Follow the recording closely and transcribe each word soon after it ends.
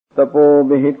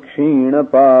तपोभिः क्षीणपापानाम्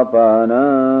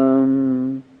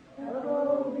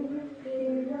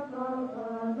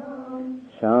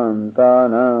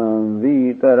शान्तानां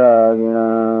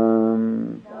वीतरागिणाम्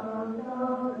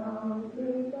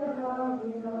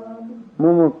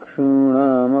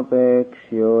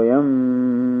मुमुक्षूणामपेक्ष्योऽयम्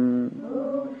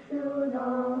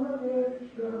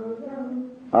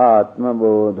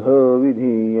आत्मबोधो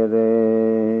विधीयते।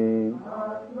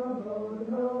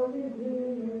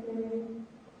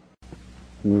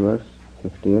 Verse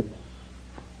 58.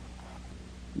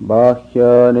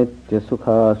 Bahya nitya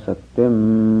sukhasatyam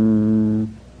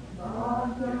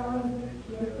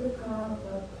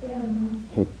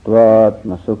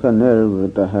hitvatma sukha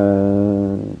nirvritah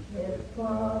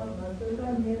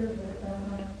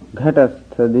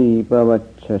ghatastha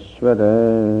deepavachashvara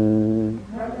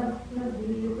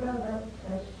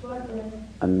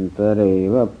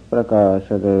antareva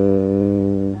prakashate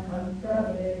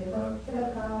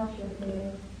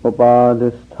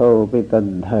उपाधिस्थोऽपि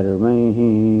तद्धर्मैः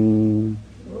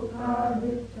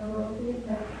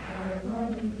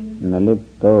न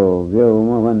लिप्तो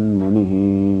व्योमवन्मुनिः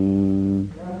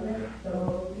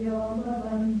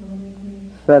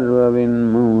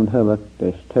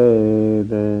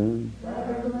सर्वविन्मूढवत्तिष्ठेत्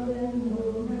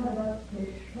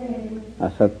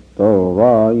असक्तो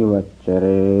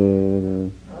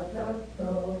वायुवच्चरेत्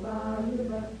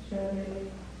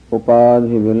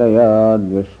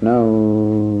उपाधिविलयाद्विष्णौ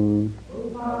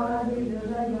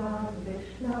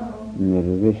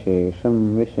निर्विशेषं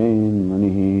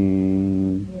विषेन्मुनिः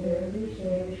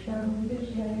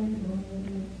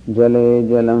जले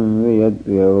जलं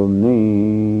वियद्व्योम्नि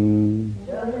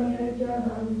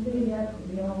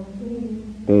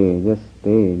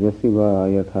तेजस्तेजसि वा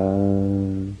यथा।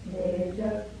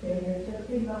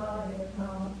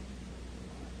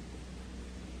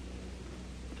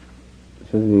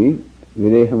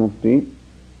 Videha Mukti,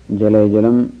 Jale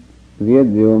Jalam, Vyad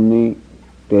Vyomni,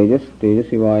 Tejas,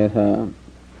 Tejasivayatha.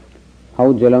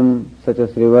 How Jalam, such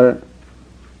as river,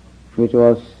 which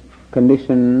was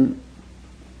conditioned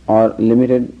or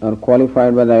limited or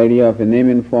qualified by the idea of a name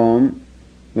and form,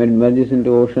 when it merges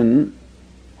into ocean,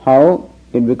 how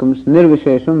it becomes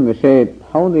Nirvishesham Vishet,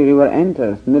 how the river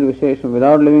enters Nirvishesham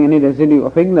without leaving any residue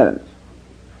of ignorance.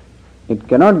 It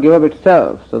cannot give up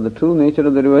itself, so the true nature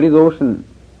of the river is ocean.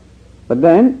 But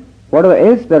then, whatever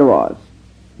else there was,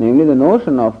 namely the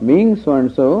notion of being so and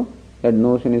so, that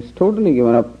notion is totally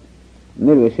given up,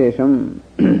 nirvishesham.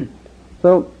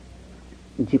 So,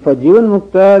 for Jivan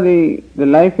Mukta, the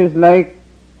life is like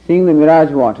seeing the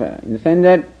mirage water, in the sense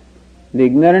that the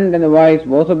ignorant and the wise,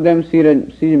 both of them see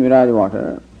mirage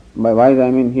water. By wise I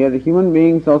mean here the human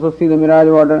beings also see the mirage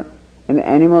water, and the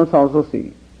animals also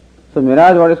see. So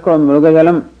mirage water is called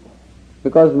Mrugajalam,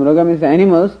 because Mruga means the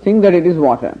animals think that it is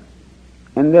water,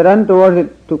 and they run towards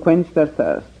it to quench their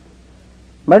thirst.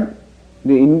 But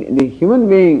the human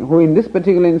being, who in this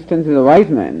particular instance is a wise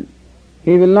man,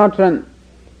 he will not run.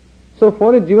 So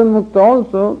for a Jivan Mukta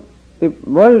also, the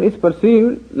world is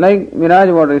perceived like mirage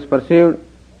water is perceived,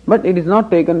 but it is not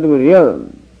taken to be real.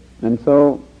 And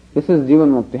so this is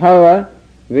Jivan Mukti. However,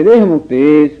 Videha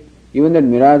Mukti is, even that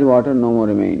mirage water no more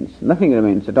remains. Nothing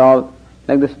remains at all.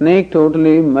 Like the snake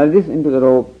totally merges into the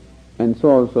rope, and so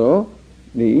also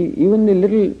even the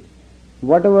little,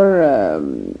 whatever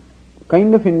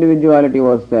kind of individuality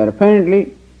was there,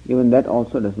 apparently even that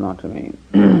also does not remain.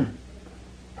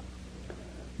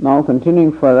 Now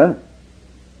continuing further,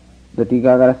 the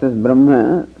Tikakara says,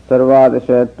 Brahma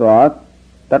sarvadashayatvat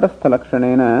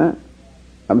tatastha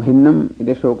abhinnam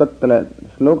iti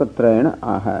shlokatrayana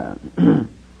aha.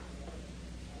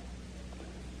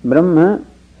 Brahma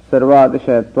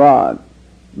sarvadashayatvat.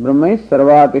 Brahma is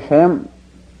sarvatishayam.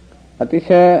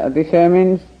 Atishaya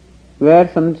means where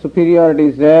some superiority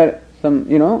is there, some,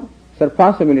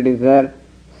 surpassability is there.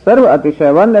 Sarva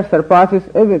atishaya, one that surpasses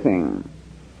everything.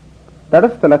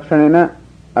 Tatastha lakshanena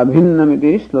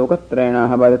abhinnamiti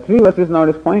shlokatrayana. By the three verses now it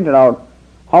is pointed out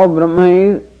how Brahma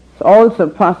is all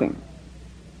surpassing.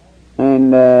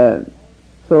 And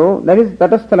so that is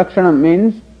tatastha lakshanam,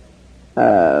 means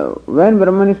when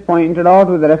Brahman is pointed out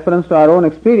with reference to our own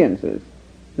experiences,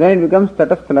 then it becomes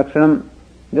tatastha lakshanam.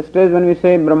 Just as when we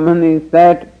say Brahman is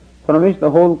that from which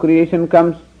the whole creation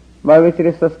comes, by which it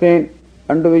is sustained,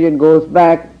 unto which it goes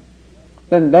back,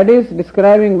 then that is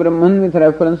describing Brahman with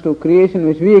reference to creation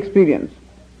which we experience.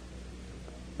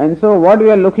 And so what we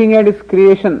are looking at is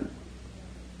creation.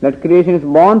 That creation is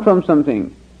born from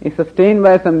something, is sustained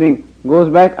by something, goes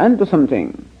back unto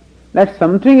something. That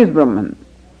something is Brahman.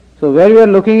 So where we are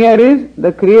looking at is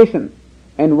the creation,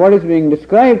 and what is being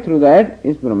described through that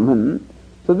is Brahman.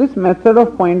 So this method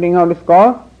of pointing out is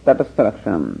called Tatastha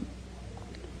Lakshanam.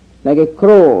 like a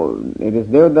crow. It is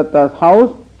Devadatta's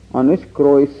house on which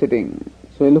crow is sitting.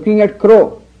 So you're looking at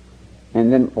crow,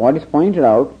 and then what is pointed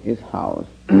out is house.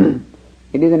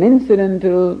 It is an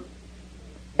incidental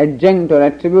adjunct or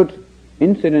attribute,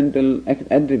 incidental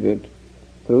attribute,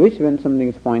 through which when something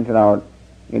is pointed out,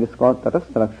 it is called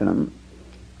Tatastha Lakshanam,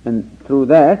 and through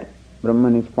that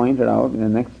Brahman is pointed out in the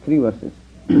next three verses.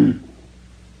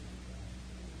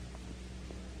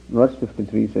 Verse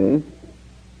 53 says,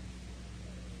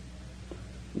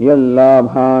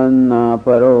 Yallabhanna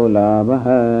paro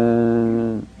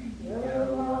labha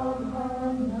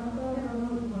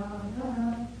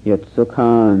Yat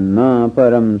sukhanna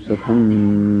param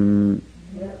sukham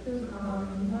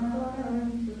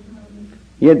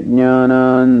Yat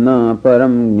jnananna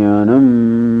param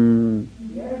jnanam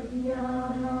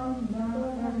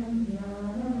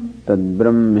Tad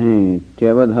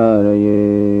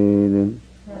brahmetyavadharayed.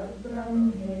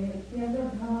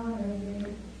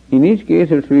 In each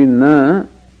case it should be na,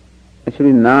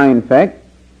 in fact.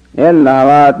 Yal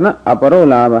lavaatna aparo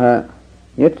labha.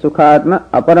 Yat sukhatna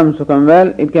aparam sukham.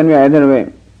 Well, it can be either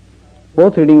way.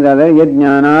 Both readings are there. Yat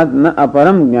jnanat na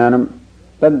aparam jnanam.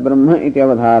 Tad brahma iti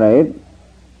avadharayet.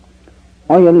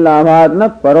 Or yal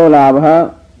lavaatna paro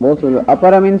labha. Both will be.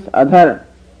 Apara means other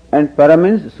and para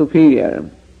means superior.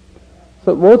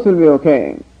 So both will be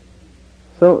okay.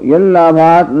 So yal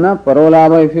labhatna paro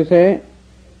labha if you say.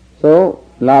 So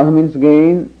labha means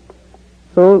gain.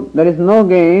 So there is no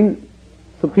gain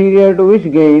superior to which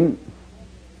gain?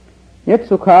 Yat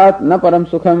sukhat na param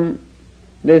sukham.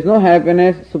 There is no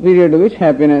happiness superior to which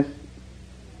happiness?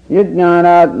 Yat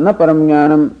jnanat na param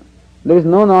jnanam. There is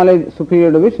no knowledge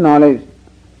superior to which knowledge?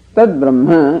 Tad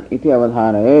brahma iti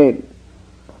avadharayet.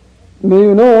 May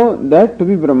you know that to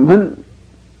be Brahman,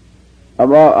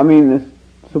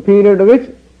 superior to which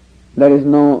there is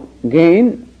no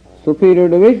gain, superior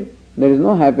to which there is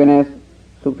no happiness,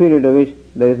 superior to which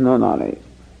there is no knowledge.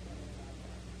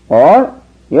 Or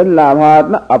yad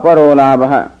labhatna aparo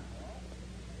labha.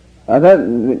 Other,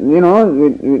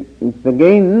 the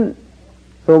gain,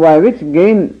 so by which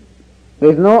gain, there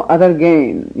is no other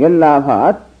gain. Yad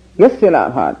labhat, yasya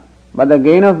labhat. But the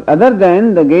gain of, other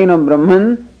than the gain of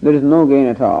Brahman, there is no gain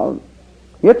at all.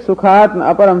 Yat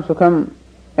sukhatna aparam sukham.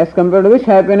 As compared to which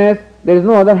happiness, there is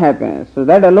no other happiness. So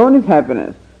that alone is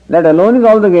happiness. That alone is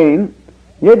all the gain.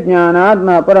 Yat jnanat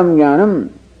na aparam jnanam.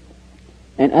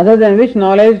 And other than which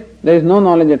knowledge, there is no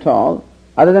knowledge at all.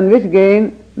 Other than which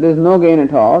gain, there is no gain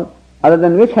at all. Other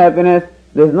than which happiness,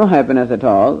 there is no happiness at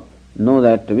all. Know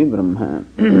that to be Brahma.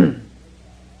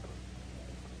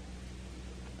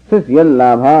 Says Yal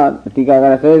Labhat, the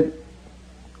Tikakara says,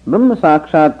 Brahma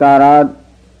Sakshatkarat,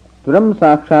 Brahma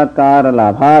Sakshatkara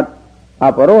Labhat,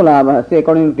 Aparo Labha. See,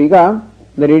 according to Tika,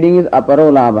 the reading is Aparo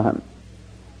Labha.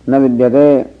 Na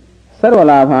vidyate sarva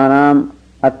labhanam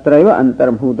atraiva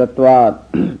antarbhutatvat.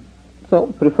 So,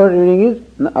 preferred reading is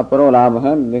na aparo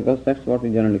labha, because that's what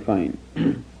we generally find.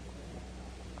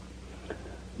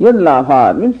 Yad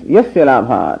labhat means yasya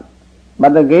labhat,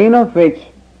 but the gain of which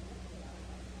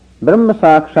Brahma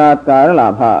Sakshatkara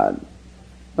labhat.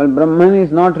 Well, Brahman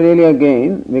is not really a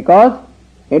gain because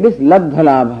it is labdha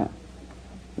labha.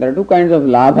 There are two kinds of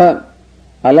labha,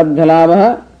 alabdha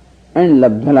labha and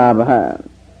labdha labha.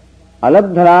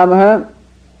 Alabdha labha,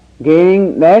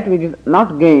 gaining that which is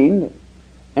not gained,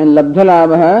 and labdha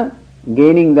labha,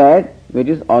 gaining that which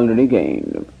is already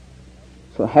gained.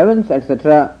 So heavens,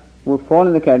 etc. would fall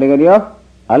in the category of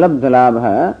alabdha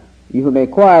labha. You should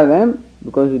acquire them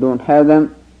because you don't have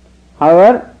them.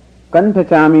 However,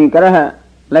 kantachami karaha,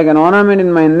 like an ornament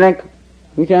in my neck,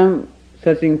 which I am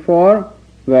searching for,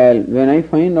 well, when I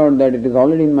find out that it is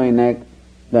already in my neck,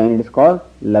 then it is called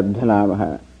labdha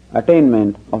labha,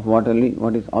 attainment of what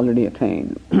is already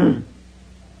attained.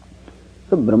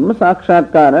 So Brahma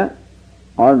Sakshatkara,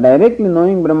 or directly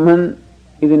knowing Brahman,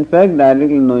 is in fact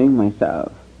directly knowing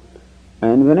myself.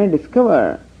 And when I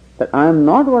discover that I am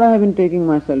not what I have been taking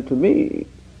myself to be,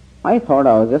 I thought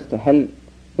I was just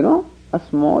a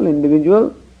small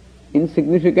individual,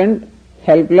 insignificant,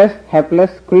 helpless,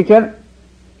 hapless creature.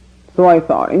 So I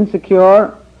thought,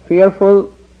 insecure,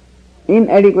 fearful,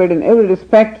 inadequate in every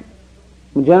respect,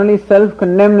 generally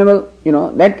self-condemnable,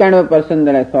 that kind of a person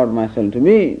that I thought myself to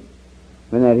be.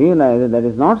 When I realized that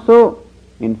is not so,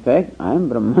 in fact, I am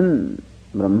Brahman.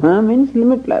 Brahma means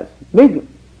limitless, big.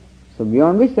 So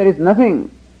beyond which there is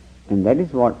nothing. And that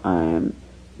is what I am.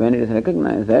 When it is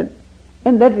recognized that,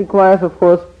 and that requires, of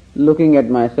course, looking at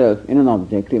myself in an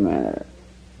objective manner.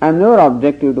 I am never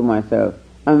objective to myself.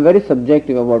 I am very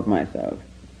subjective about myself.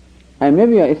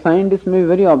 A scientist may be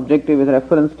very objective with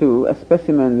reference to a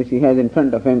specimen which he has in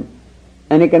front of him,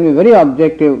 and he can be very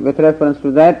objective with reference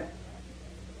to that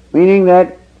meaning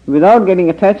that without getting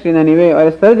attached in any way, or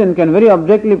a surgeon can very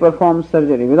objectively perform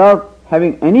surgery without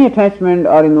having any attachment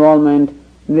or involvement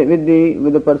with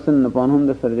the person upon whom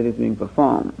the surgery is being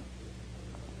performed.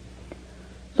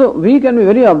 So we can be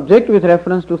very objective with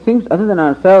reference to things other than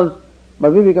ourselves,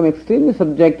 but we become extremely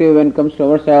subjective when it comes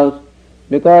to ourselves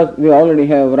because we already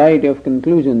have a variety of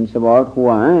conclusions about who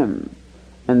I am.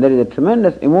 And there is a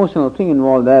tremendous emotional thing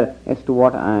involved there as to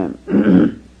what I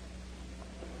am.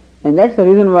 And that's the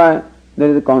reason why there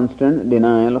is a constant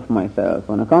denial of myself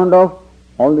on account of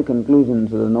all the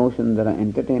conclusions or the notions that I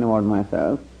entertain about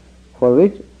myself, for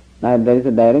which there is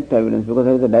a direct evidence, because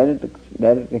there is a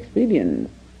direct experience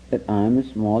that I am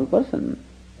a small person,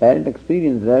 direct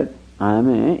experience that I am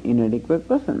an inadequate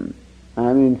person, I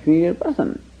am an inferior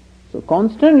person. So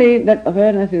constantly that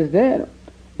awareness is there,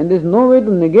 and there is no way to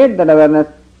negate that awareness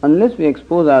unless we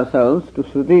expose ourselves to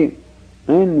Shruti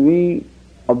and we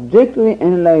objectively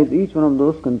analyze each one of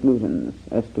those conclusions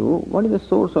as to what is the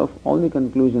source of all the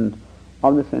conclusions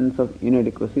of the sense of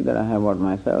inadequacy that I have about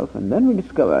myself, and then we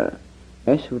discover,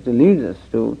 as Shruti leads us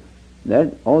to,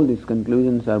 that all these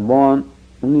conclusions are born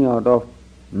only out of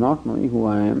not knowing who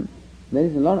I am. There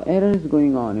is a lot of errors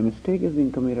going on, a mistake is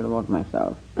being committed about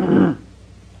myself.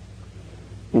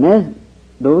 And as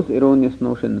those erroneous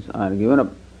notions are given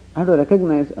up, I have to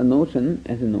recognize a notion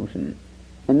as a notion,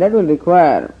 and that will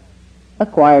require a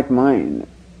quiet mind,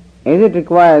 as it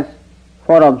requires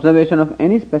for observation of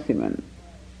any specimen.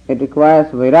 It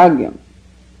requires vairagya.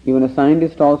 Even a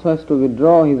scientist also has to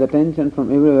withdraw his attention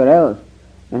from everywhere else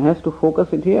and has to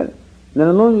focus it here. Then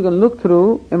alone you can look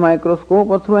through a microscope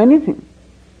or through anything.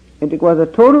 It requires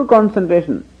a total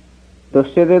concentration.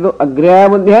 Dosyatedo agraya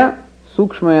buddhya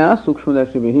sukshmaya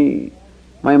sukshmadarshibhihi.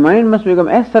 My mind must become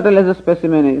as subtle as the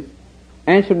specimen is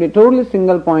and should be totally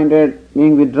single-pointed,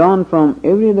 being withdrawn from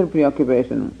every other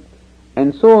preoccupation.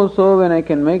 And so also when I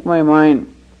can make my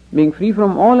mind being free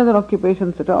from all other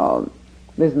occupations at all,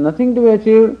 there is nothing to be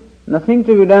achieved, nothing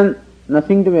to be done,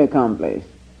 nothing to be accomplished.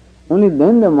 Only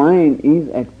then the mind is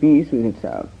at peace with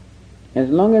itself. As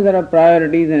long as there are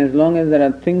priorities and as long as there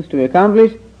are things to be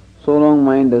accomplished, so long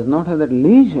mind does not have that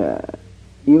leisure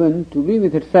even to be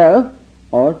with itself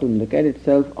or to look at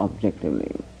itself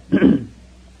objectively.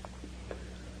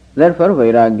 Therefore,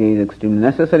 vairagya is extremely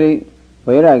necessary.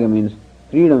 Vairagya means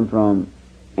freedom from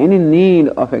any need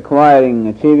of acquiring,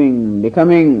 achieving,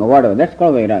 becoming, or whatever. That's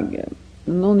called vairagya.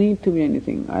 No need to be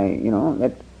anything.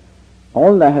 That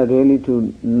all I have really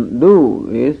to do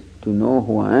is to know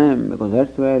who I am, because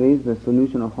that's where is the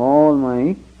solution of all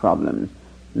my problems.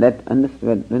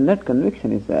 When that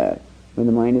conviction is there, when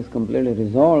the mind is completely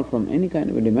resolved from any kind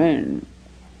of a demand,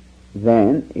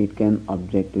 then it can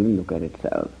objectively look at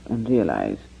itself and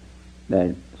realize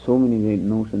that so many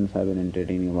notions have been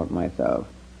entertaining about myself.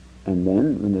 And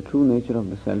then when the true nature of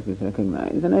the self is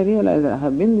recognized, then I realize that I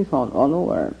have been this all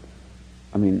over.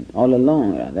 All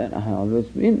along rather, I have always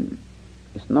been.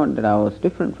 It's not that I was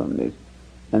different from this.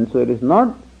 And so it is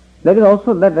not, that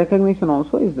recognition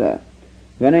also is there.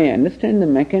 When I understand the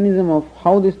mechanism of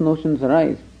how these notions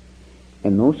arise, a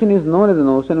notion is known as a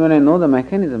notion when I know the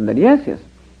mechanism, that yes,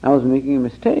 I was making a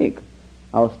mistake.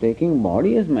 I was taking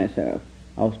body as myself.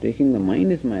 I was taking the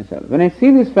mind as myself. When I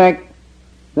see this fact,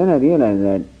 then I realize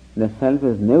that the self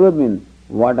has never been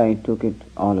what I took it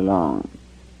all along.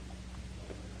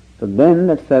 So then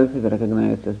that self is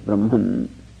recognized as Brahman.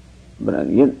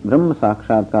 Brahma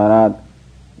Sakshatkarat,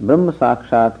 Brahma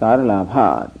Sakshatkara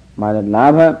Labhat. By that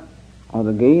labha, or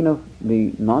the gain of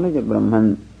the knowledge of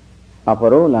Brahman,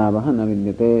 aparo labha na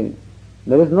vidyate.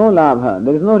 There is no labha,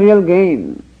 there is no real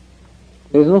gain.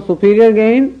 There is no superior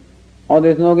gain, or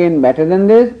there is no gain better than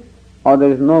this, or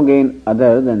there is no gain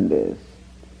other than this.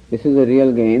 This is the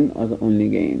real gain or the only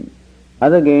gain.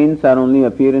 Other gains are only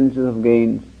appearances of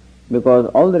gains, because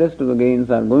all the rest of the gains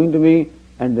are going to be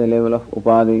at the level of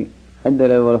upadhi, at the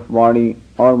level of body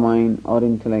or mind or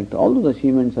intellect. All those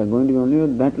achievements are going to be only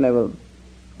at that level.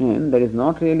 And there is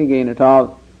not really gain at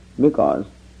all, because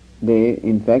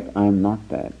in fact, I am not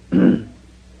that.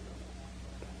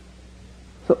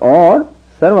 Or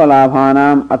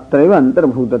sarvalabhanam atraiva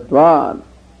antarbhutatvad.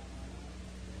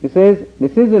 He says,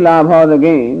 this is the labha, the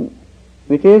gain,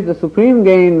 which is the supreme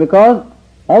gain, because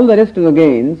all the rest of the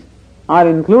gains are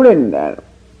included in there.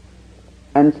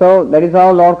 And so that is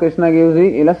how Lord Krishna gives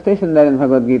the illustration there in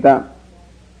Bhagavad Gita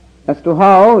as to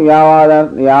how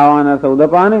yavana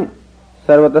saudapane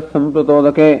sarvatas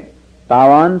samprutodake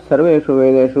tavan sarveshu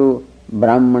vedeshu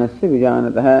brahmanasya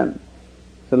vijanatah.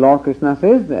 So Lord Krishna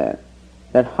says there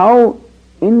that how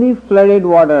in the flooded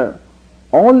water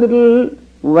all little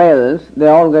wells, they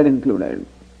all get included.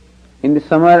 In the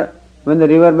summer when the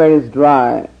river bed is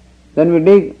dry, then we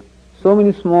dig so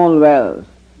many small wells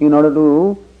in order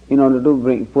to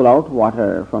pull out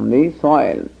water from the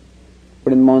soil.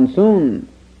 But in monsoon,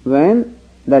 when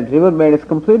that riverbed is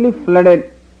completely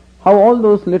flooded, how all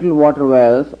those little water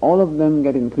wells, all of them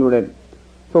get included.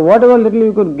 So whatever little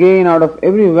you could gain out of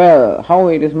every well, how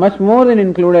it is much more than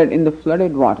included in the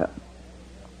flooded water.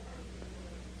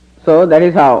 So that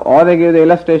is how, or they give the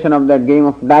illustration of that game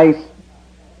of dice,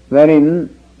 wherein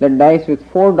the dice with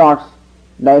 4 dots,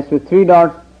 dice with 3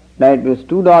 dots, dice with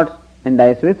 2 dots, and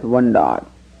dice with 1 dot.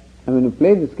 And when you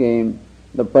play this game,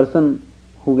 the person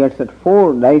who gets that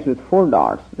 4 dice with 4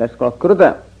 dots, that's called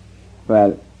Kruta.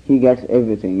 Well, he gets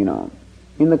everything,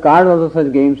 In the cards also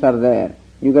such games are there.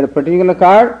 You get a particular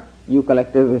card, you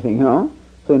collect everything,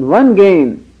 So in one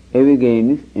game, every game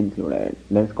is included.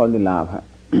 That's called the labha.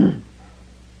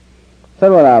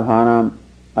 Sarvalabhanam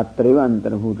atriva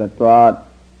antarbhutatvat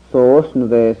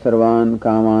soshnute sarvan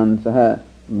kaman saha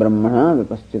brahmana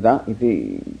vipaschita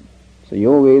iti. So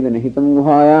yo veda nahitam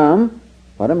guhayam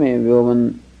parame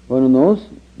vyoman, one who knows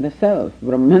the self,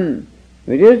 Brahman,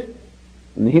 which is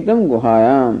nihitam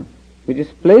guhayam, which is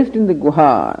placed in the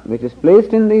guha, which is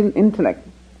placed in the intellect.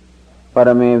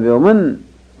 Parame vyoman,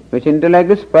 which intellect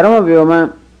is parama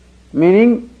vyoma,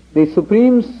 meaning the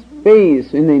supreme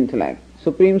space in the intellect,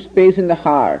 supreme space in the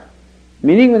heart,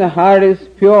 meaning when the heart is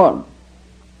pure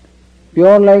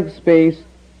like space,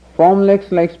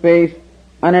 formless like space,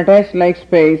 unattached like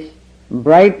space,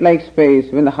 bright like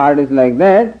space. When the heart is like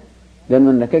that, then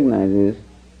one recognizes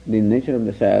the nature of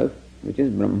the self, which is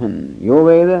Brahman. Yo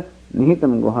Veda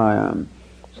Nihitam Guhayam.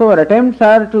 So our attempts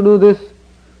are to do this,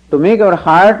 to make our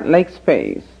heart like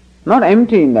space, not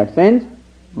empty in that sense,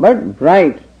 but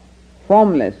bright,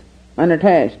 formless,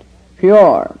 unattached,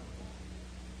 pure.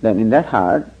 Then in that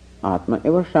heart, Atma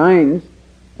ever shines,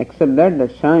 except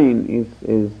that shine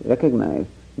is recognized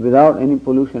without any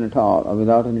pollution at all, or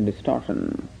without any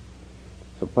distortion.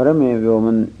 So Parame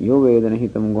Vyoman Yo Veda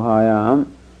Nahitam Guhayam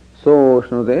So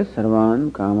Shnute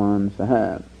Sarvan Kaman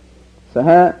Saha.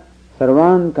 Saha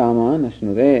Sarvan Kaman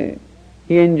Ashnute.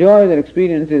 He enjoys or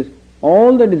experiences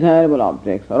all the desirable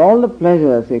objects or all the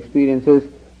pleasures he experiences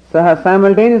Saha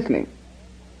simultaneously.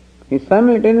 He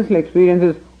simultaneously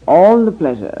experiences all the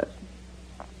pleasures.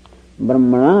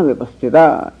 Brahmana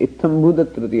Vipaschita Itham Bhuta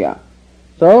Tritiya.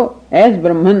 So as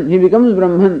Brahman, he becomes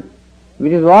Brahman,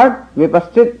 which is what?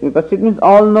 Vipaschit. Vipaschit means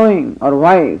all-knowing or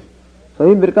wise. So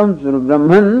he becomes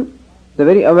Brahman, the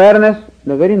very awareness,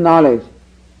 the very knowledge.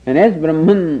 And as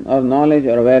Brahman or knowledge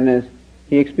or awareness,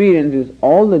 he experiences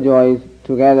all the joys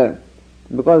together.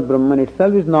 Because Brahman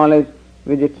itself is knowledge,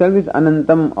 which itself is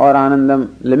Anantam or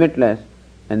Anandam, limitless.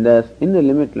 And thus in the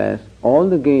limitless, all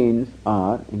the gains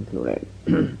are included.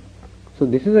 So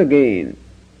this is a gain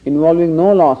involving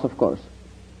no loss, of course.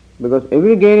 Because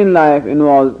every gain in life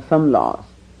involves some loss.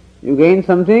 You gain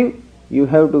something, you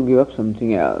have to give up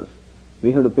something else.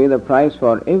 We have to pay the price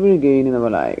for every gain in our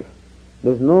life.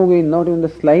 There is no gain, not even the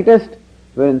slightest,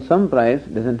 wherein some price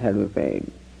doesn't have to be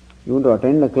paid. You want to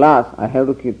attend a class, I have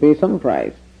to pay some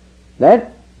price.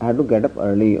 That I have to get up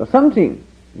early or something.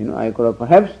 I could have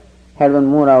perhaps had 1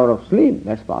 more hour of sleep,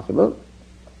 that's possible.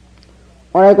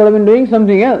 Or I could have been doing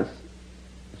something else.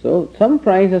 So some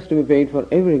price has to be paid for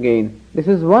every gain. This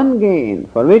is one gain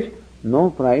for which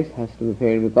no price has to be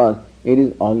paid because it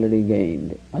is already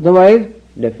gained. Otherwise,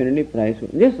 definitely price.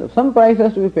 Yes, some price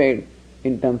has to be paid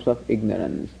in terms of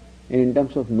ignorance and in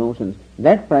terms of notions.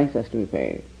 That price has to be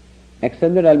paid.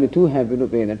 Except that I'll be too happy to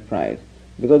pay that price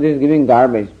because he is giving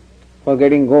garbage for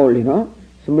getting gold.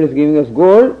 Somebody is giving us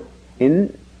gold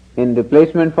in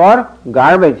replacement for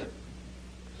garbage.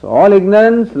 So all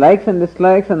ignorance, likes and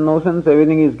dislikes and notions,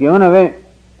 everything is given away.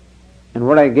 And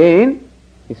what I gain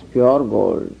is pure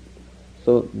gold.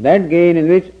 So that gain in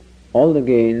which all the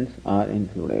gains are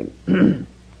included.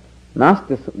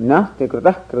 Nasti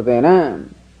krutah krutena.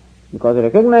 Because it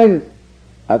recognizes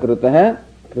akrutah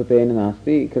krutena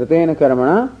nasti. Krutena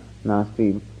karmana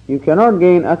nasti. You cannot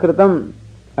gain akrutam.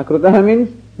 Akrutah means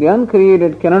the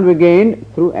uncreated cannot be gained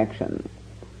through action.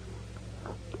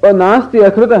 Or nasti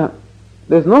akrutah.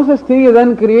 There is no such thing as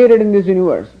uncreated in this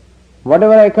universe.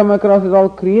 Whatever I come across is all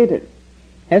created.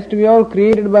 Has to be all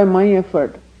created by my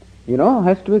effort.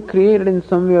 Has to be created in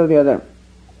some way or the other.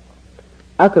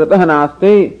 Akritah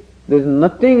nasti. There is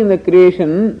nothing in the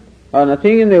creation or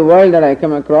nothing in the world that I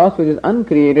come across which is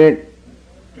uncreated.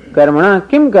 Karmana,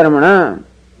 kim karmana?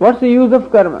 What's the use of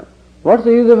karma? What's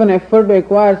the use of an effort to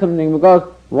acquire something?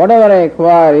 Because whatever I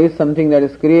acquire is something that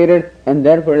is created and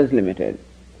therefore is limited.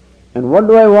 And what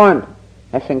do I want?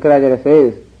 As Shankaracharya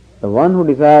says, the one who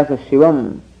desires a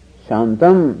Shivam,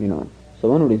 Shantam, so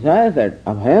one who desires that,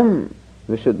 Abhayam,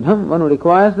 Vishuddham, one who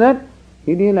requires that,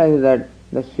 he realizes that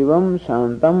the Shivam,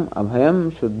 Shantam,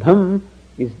 Abhayam, Shuddham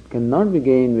cannot be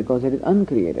gained because it is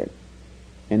uncreated.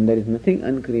 And there is nothing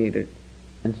uncreated.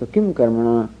 And so Kim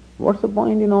Karmana, what's the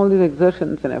point in all these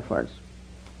exertions and efforts?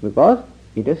 Because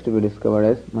it has to be discovered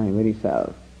as my very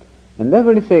self. And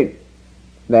therefore it is said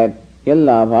that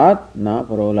Yallabhat na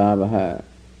paro labha.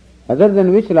 Other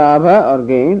than which labha or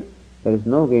gain, there is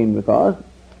no gain, because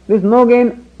there is no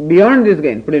gain beyond this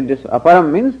gain. Put it this,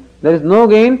 aparam means there is no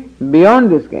gain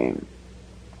beyond this gain.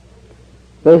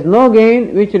 There is no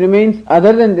gain which remains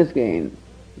other than this gain.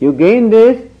 You gain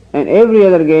this and every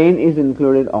other gain is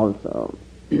included also.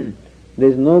 There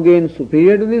is no gain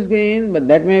superior to this gain, but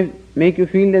that may make you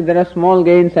feel that there are small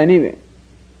gains anyway.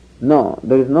 No,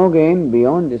 there is no gain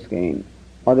beyond this gain,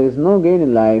 or there is no gain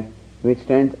in life which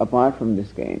stands apart from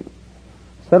this gain.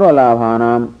 Sarva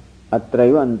labhanam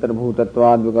atraiva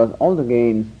antarbhutatvad, because all the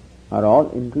gains are all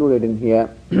included in here.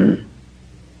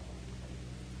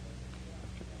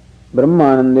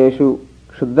 Brahmanandeshu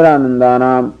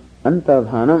Shudranandanam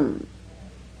Antardhanam,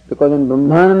 because in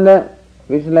Brahmananda,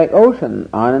 which is like ocean,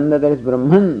 Ananda, that is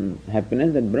Brahman,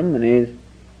 happiness that Brahman is,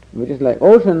 which is like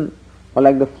ocean or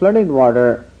like the flooded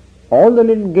water, all the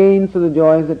little gains of the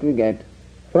joys that we get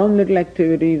from little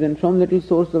activities and from little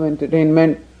source of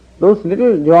entertainment, those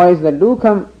little joys that do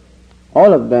come,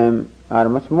 all of them are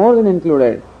much more than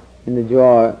included in the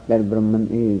joy that Brahman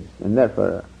is. And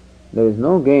therefore, there is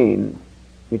no gain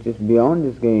which is beyond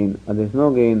this gain, or there is no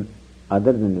gain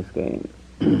other than this gain.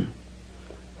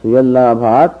 So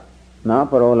yallabhat na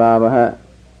paro labha,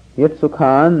 yat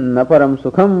sukhan na param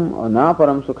sukham, or na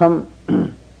param sukham.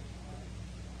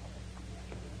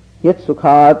 Yat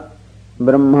sukhat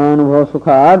brahmanubhav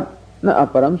sukhat na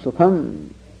aparam sukham.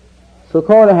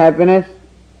 Sukha, or happiness,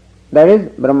 that is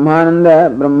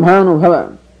brahmananda,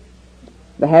 brahmanubhava.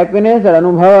 The happiness that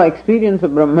anubhava, experience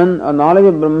of Brahman or knowledge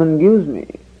of Brahman gives me.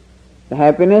 The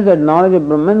happiness that knowledge of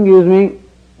Brahman gives me,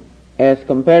 as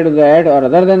compared to that or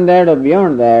other than that or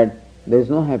beyond that, there is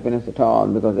no happiness at all,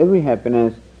 because every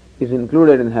happiness is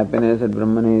included in happiness that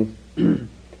Brahman is.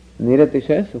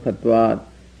 Niratisha sukhatvat,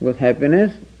 because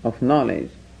happiness of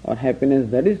knowledge or happiness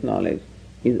that is knowledge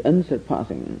is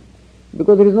unsurpassing,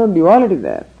 because there is no duality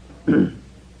there.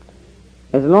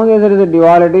 As long as there is a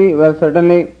duality, well,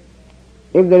 certainly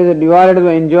if there is a duality of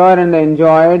the enjoyer and the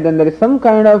enjoyed, then there is some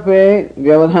kind of a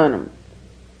vyavadhanam.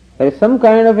 There is some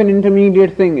kind of an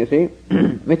intermediate thing, you see,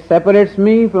 which separates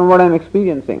me from what I am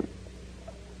experiencing.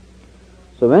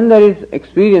 So when there is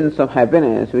experience of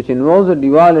happiness which involves a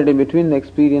duality between the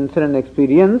experiencer and the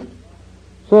experienced,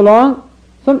 so long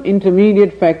some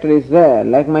intermediate factor is there,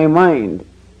 like my mind,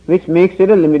 which makes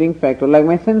it a limiting factor, like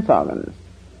my sense organs.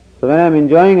 So when I am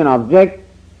enjoying an object,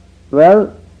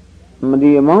 well,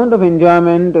 the amount of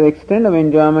enjoyment, the extent of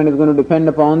enjoyment is going to depend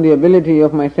upon the ability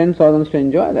of my sense organs to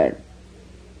enjoy that.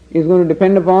 It's going to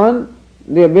depend upon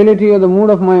the ability or the mood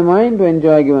of my mind to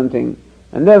enjoy a given thing.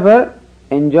 And therefore,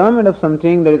 enjoyment of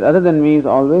something that is other than me is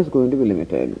always going to be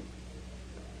limited.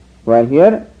 While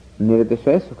here,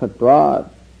 niratishay sukhatvat,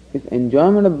 this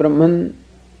enjoyment of Brahman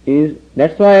is,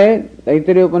 that's why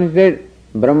Taittiriya Upanishad said,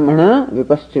 Brahmana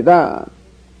vipaschita.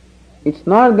 It's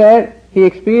not that he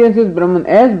experiences Brahman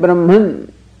as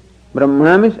Brahman.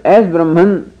 Brahmana means as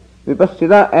Brahman,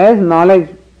 vipaschita as knowledge.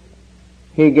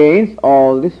 He gains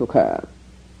all the sukha,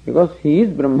 because he is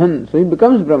Brahman, so he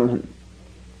becomes Brahman.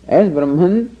 As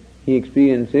Brahman, he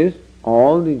experiences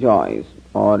all the joys,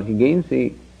 or he gains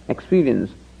the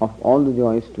experience of all the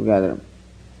joys together.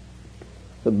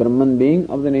 So Brahman being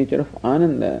of the nature of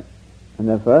Ananda, and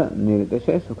therefore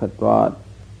niritasya sukhatvat,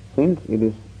 since it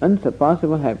is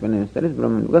unsurpassable happiness, that is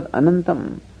Brahman, because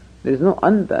anantam, there is no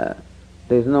anta,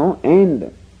 there is no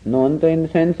end, no anta in the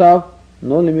sense of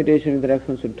no limitation with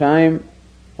reference to time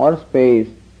or space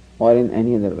or in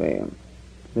any other way.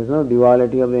 There is no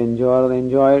duality of the enjoyer or the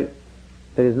enjoyed.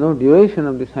 There is no duration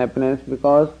of this happiness,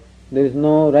 because there is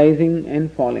no rising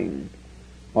and falling.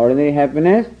 Ordinary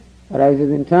happiness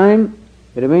arises in time,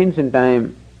 remains in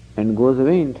time, and goes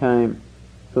away in time.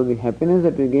 So the happiness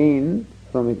that we gain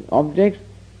from its objects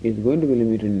is going to be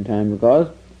limited in time, because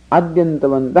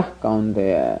adyantavantah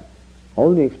kaunteya.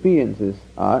 All the experiences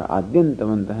are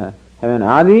adyantavantah, have an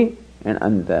adi and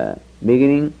anta,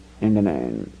 beginning and an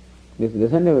end. This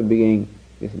doesn't have a beginning,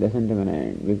 this doesn't have an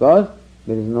end, because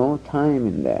there is no time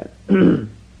in there.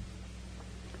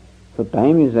 So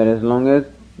time is there as long as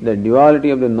the duality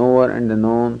of the knower and the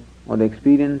known, or the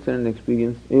experiencer and the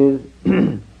experience is.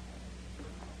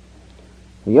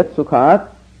 Yat sukhat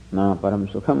na param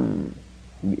sukham,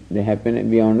 the happiness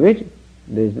beyond which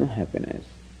there is no happiness,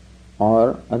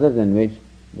 or other than which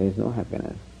there is no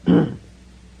happiness.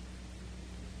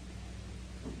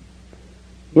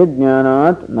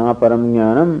 Yajnanat na param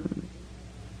jnanam.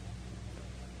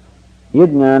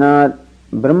 Yajnanat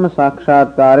Brahma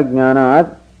Sakshatkar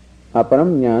Jnanat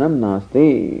aparam jnanam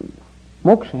nasti.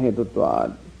 Moksha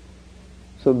hetutvad.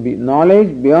 So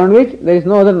knowledge beyond which there is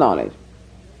no other knowledge.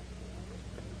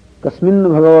 Kasmin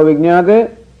bhagava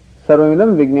vijñāte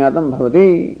sarvamidam vijñātam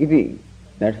bhavati iti.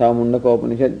 That's how Mundaka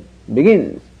Upanishad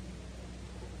begins.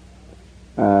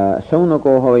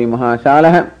 Shaunako havai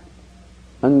mahashalah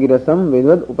angirasam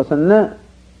vedvad upasanna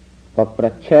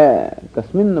papracha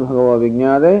kasmin bhagava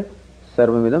vijñāte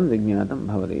sarvamidam vijñātam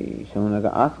bhavati.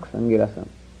 Shaunaka asks Angirasam,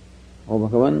 O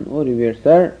Bhagavan, O revered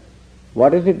sir,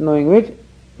 what is it knowing which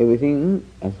everything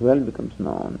as well becomes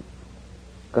known?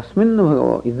 Kasmin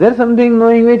bhagava. Is there something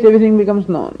knowing which everything becomes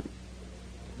known?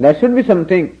 There should be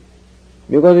something.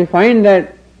 Because we find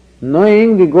that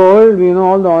knowing the gold, we know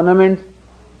all the ornaments,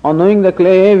 or knowing the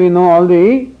clay, we know all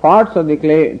the parts of the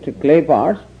clay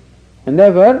parts, and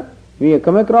therefore we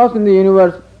come across in the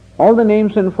universe all the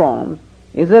names and forms.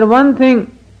 Is there one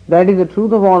thing that is the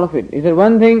truth of all of it? Is there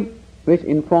one thing which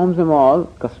informs them all?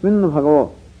 Kasmin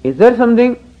bhagava. Is there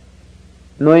something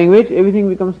knowing which everything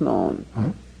becomes known?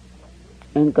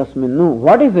 And kasminnu,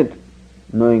 what is it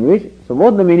knowing which? So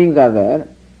both the meanings are there.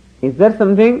 Is there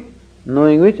something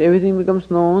knowing which everything becomes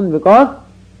known? Because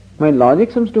my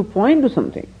logic seems to point to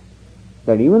something.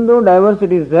 That even though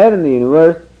diversity is there in the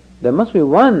universe, there must be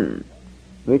one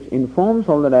which informs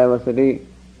all the diversity,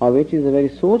 or which is the very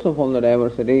source of all the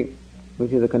diversity,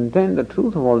 which is the content, the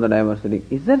truth of all the diversity.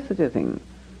 Is there such a thing?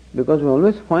 Because we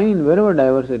always find wherever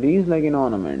diversity is, like in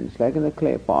ornaments, like in the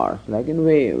clay parts, like in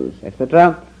waves,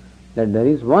 etc., that there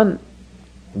is one.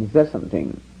 Is there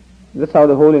something? That's how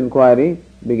the whole inquiry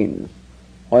begins.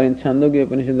 Or in Chandogya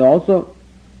Upanishad also,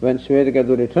 when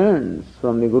Shvetakadu returns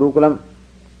from the Gurukulam,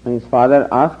 and his father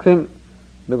asks him,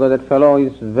 because that fellow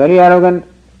is very arrogant,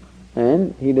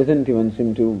 and he doesn't even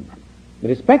seem to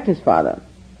respect his father,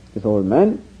 this old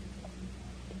man.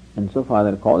 And so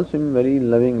father calls him very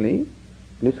lovingly,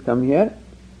 please come here,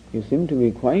 you seem to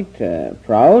be quite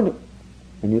proud,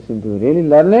 and you seem to be really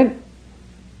learned.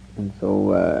 And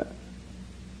so,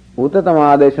 Utatam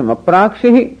Adesham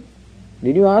Aprakshihi,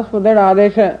 did you ask for that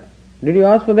Adesha? Did you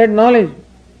ask for that knowledge?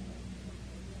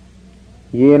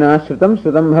 Yena Shrutam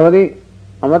Shrutam Bhavati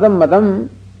Amatam Matam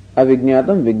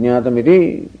Avijñātam Vijñātam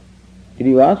iti. Did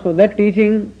you ask for that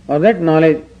teaching or that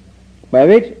knowledge by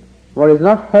which what is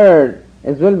not heard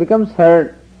as well becomes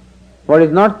heard, what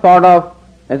is not thought of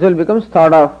as well becomes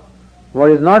thought of,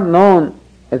 what is not known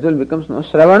as well becomes known?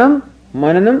 Shravanam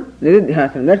Mananam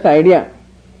Nididhyasam. That's the idea.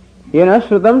 Yena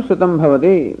Shrutam Shrutam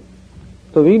Bhavati.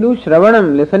 So we do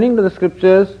Shravanam, listening to the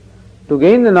scriptures to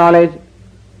gain the knowledge,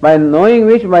 by knowing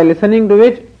which, by listening to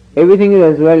which, everything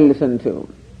is as well listened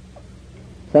to.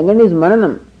 Second is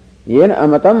Mananam. Yena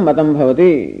Amatam Matam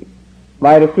Bhavati.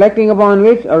 By reflecting upon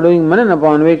which, or doing Manan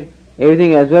upon which,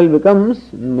 everything as well becomes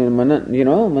Manam,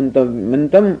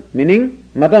 Mantam, meaning,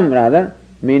 Matam rather,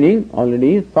 meaning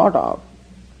already thought of.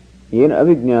 Yena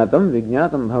Avijñātam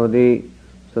Vijñātam Bhavati.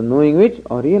 So knowing which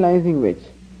or realizing which,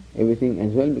 everything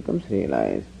as well becomes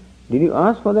realized. Did you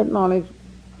ask for that knowledge?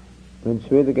 When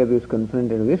Shvetakadu is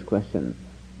confronted with this question,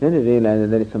 then he realizes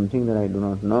there is something that I do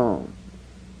not know.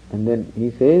 And then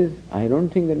he says, I don't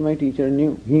think that my teacher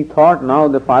knew. He thought now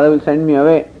the father will send me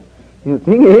away. The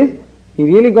thing is, he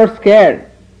really got scared.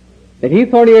 That he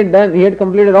thought he had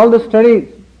completed all the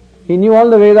studies. He knew all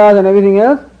the Vedas and everything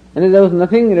else, and there was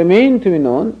nothing remained to be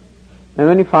known. And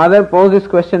when the father posed this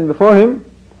question before him,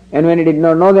 and when he did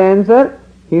not know the answer,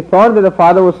 he thought that the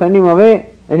father would send him away,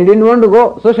 and he didn't want to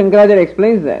go. So Shankaracharya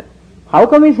explains that. How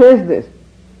come he says this?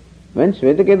 When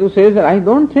Shvetakadu says that I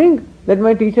don't think that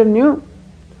my teacher knew,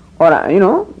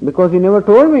 or because he never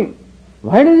told me.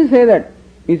 Why does he say that?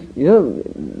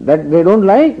 That they don't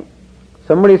like.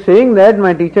 Somebody saying that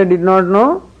my teacher did not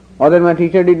know, or that my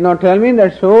teacher did not tell me,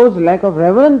 that shows lack of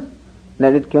reverence,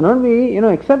 that it cannot be,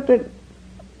 accepted.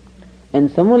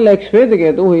 And someone like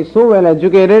Shvetakadu, who is so well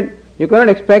educated, you cannot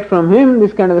expect from him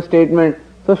this kind of a statement.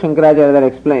 So Shankaracharya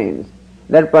explains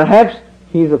that perhaps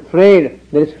he is afraid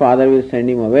that his father will send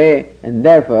him away, and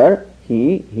therefore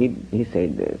he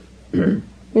said this.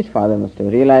 His father must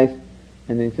have realized.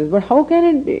 And then he says, but how can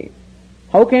it be?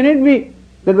 How can it be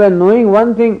that by knowing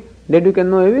one thing that you can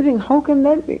know everything? How can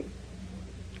that be?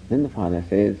 Then the father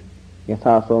says,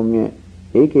 Yasa Somya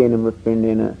Ekena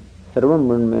Mritpindena Sarvam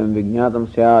Brahmam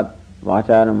Vijñātam Syat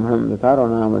Vacharam Manam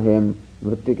Vikaronamaham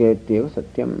Vrittiketyeva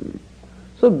Satyam.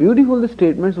 So beautiful the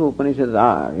statements of Upanishads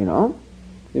are,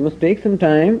 We must take some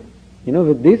time,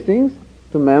 with these things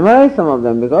to memorize some of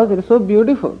them because it is so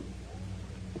beautiful.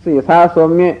 So Yasa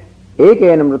Somya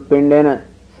Ekena Mritpindena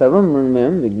Sarvam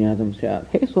Mrunmayam Vijñātam Syat.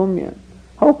 Hey Somya,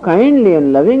 how kindly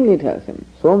and lovingly it tells him.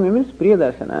 Somya means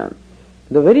Priyadarshana.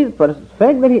 The very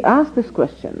fact that he asked this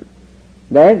question,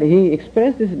 that he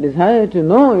expressed this desire to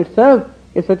know itself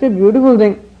is such a beautiful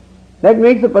thing. That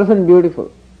makes a person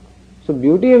beautiful. So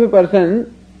beauty of a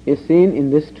person is seen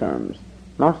in these terms.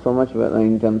 Not so much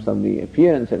in terms of the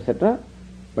appearance, etc.,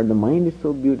 but the mind is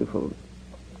so beautiful.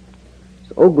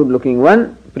 So, oh good looking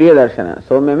one, Priyadarshana.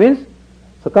 Somya means,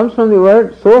 so comes from the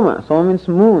word Soma. Soma means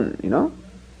moon,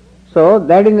 So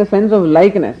that in the sense of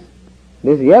likeness.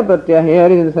 This ya pratyaya here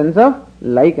is in the sense of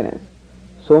likeness.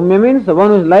 Somya means the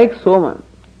one who is like Soma,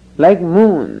 like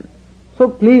moon. So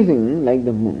pleasing like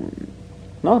the moon.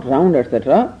 Not round,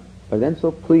 etc., but then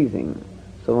so pleasing.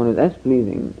 So one is as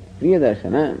pleasing.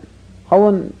 Priyadarshana. How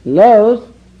one loves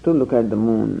to look at the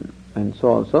moon. And so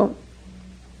also,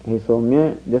 hey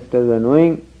Somya, just as we are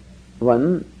knowing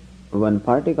one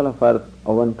particle of earth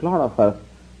or one clod of earth,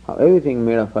 how everything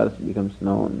made of earth becomes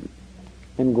known.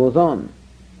 And goes on.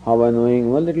 How by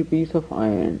knowing one little piece of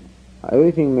iron, how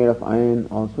everything made of iron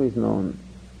also is known.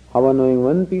 How by knowing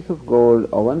one piece of gold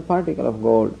or one particle of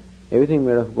gold, everything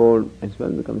made of gold as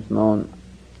well becomes known.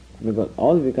 Because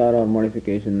all vikara or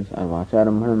modifications are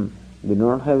vacharambhanam. They do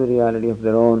not have a reality of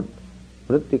their own.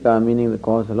 Vrittika, meaning the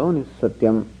cause alone, is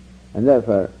satyam. And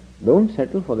therefore, don't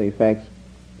settle for the effects,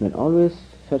 but always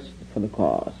search for the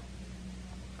cause.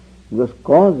 Because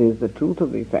cause is the truth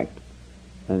of the effect.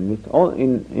 And with all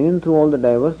in through all the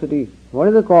diversity, what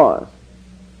is the cause?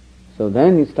 So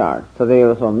then he starts.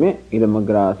 Sadeva Somya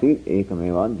idamagrasi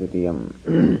ekameva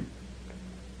dvitiyam.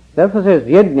 Therefore says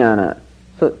Yajnana.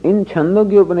 So in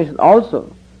Chandogya Upanishad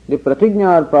also, the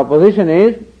pratigna or proposition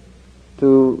is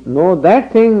to know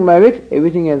that thing by which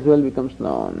everything as well becomes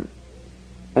known.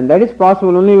 And that is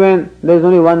possible only when there is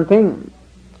only one thing.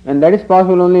 And that is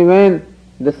possible only when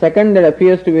the second that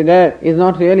appears to be there is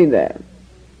not really there.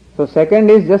 So second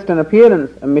is just an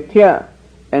appearance, a mithya,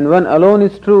 and one alone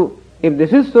is true. If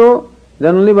this is so,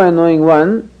 then only by knowing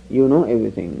one, you know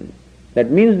everything.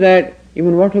 That means that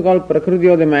even what we call prakriti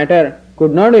or the matter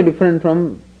could not be different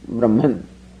from Brahman.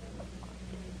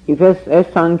 If as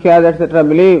Sankhya, etc.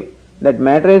 believe that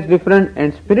matter is different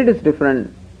and spirit is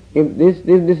different, if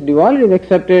this duality is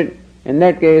accepted, in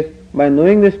that case, by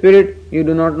knowing the spirit, you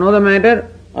do not know the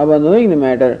matter, or by knowing the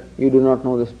matter, you do not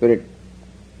know the spirit.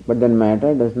 But then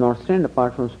matter does not stand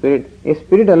apart from spirit. A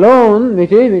spirit alone,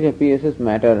 which appears as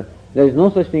matter, there is no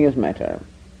such thing as matter.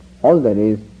 All there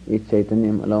is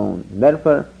Chaitanyam alone.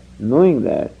 Therefore, knowing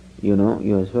that, you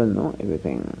as well know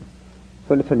everything.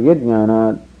 So it said,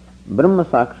 Yajnanat, Brahma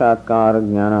Sakshatkar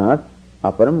Jnanat,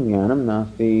 Aparam Jnanam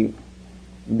Nasti.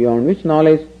 Beyond which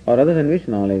knowledge, or other than which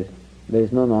knowledge, there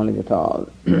is no knowledge at all.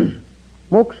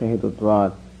 Moksha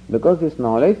hetutvat, because this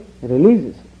knowledge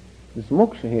releases. This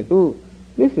moksha hetu,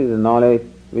 this is the knowledge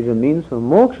which is a means for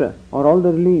moksha or all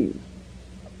the release.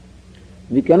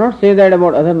 We cannot say that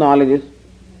about other knowledges.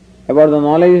 About the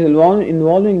knowledge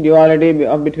involving duality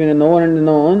between the known and the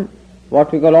known,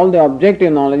 what we call all the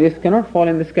objective knowledges cannot fall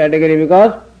in this category,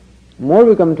 because more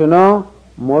we come to know,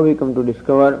 more we come to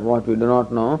discover what we do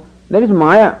not know. That is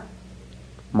Maya.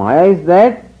 Maya is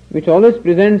that which always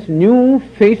presents new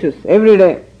faces every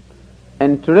day.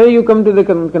 And today you come to the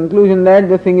conclusion that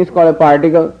the thing is called a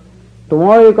particle.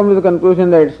 Tomorrow you come to the conclusion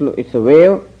that it's a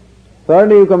wave. Third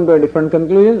day you come to a different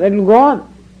conclusion. It will go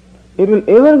on. It will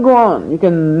ever go on. You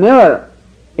can never,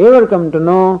 ever come to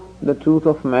know the truth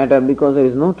of matter, because there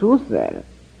is no truth there.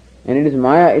 And it is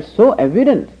Maya. It's so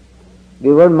evident.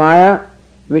 The word Maya,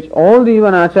 which all the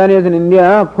even acharyas in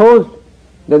India opposed,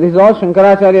 that this is all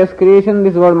Shankaracharya's creation,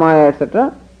 this word Maya,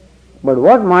 etc. But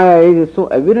what Maya is so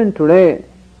evident today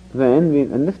when we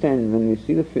understand, when we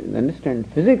see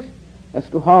understand physics as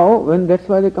to how, that's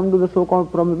why they come to the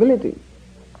so-called probability.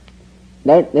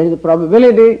 That there is a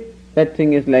probability that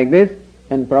thing is like this,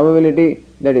 and probability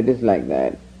that it is like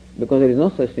that. Because there is no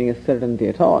such thing as certainty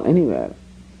at all, anywhere.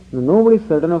 Nobody is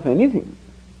certain of anything.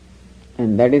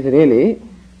 And that is really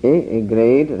a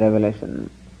great revelation.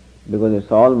 Because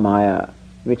it's all Maya,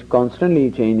 which constantly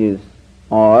changes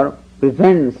or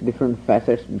presents different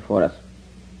facets before us.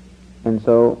 And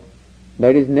so,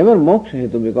 that is never moksha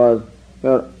hetu, because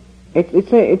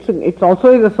it's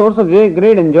also is a source of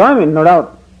great enjoyment, no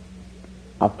doubt.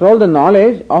 After all, the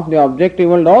knowledge of the objective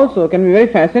world also can be very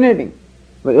fascinating.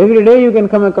 But every day you can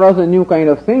come across a new kind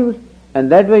of things,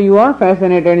 and that way you are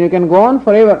fascinated and you can go on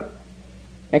forever.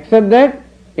 Except that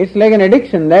it's like an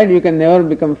addiction that you can never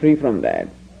become free from that.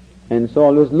 And so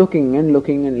always looking and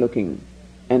looking and looking.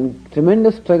 And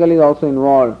tremendous struggle is also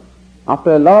involved.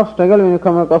 After a lot of struggle, when you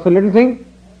come across a little thing,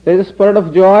 there is a spurt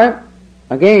of joy.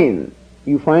 Again,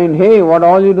 you find, hey, what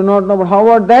all you do not know, but how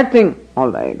about that thing?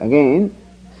 Alright, again,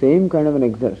 same kind of an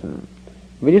exertion,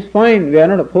 which is fine. We are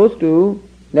not opposed to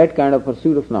that kind of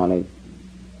pursuit of knowledge.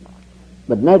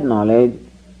 But that knowledge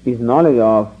is knowledge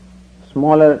of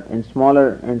smaller and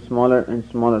smaller and smaller and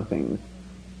smaller things,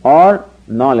 or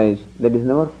knowledge that is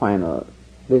never final.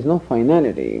 There is no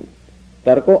finality.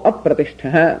 Tarko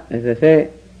apratishthah, as they say,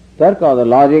 tarka or the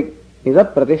logic is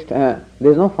apratishthah.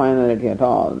 There is no finality at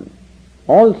all.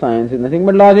 All science is nothing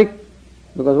but logic,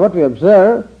 because what we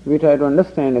observe, we try to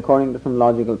understand according to some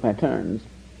logical patterns.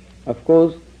 Of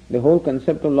course, the whole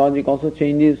concept of logic also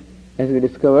changes as we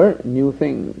discover new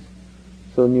things.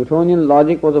 So Newtonian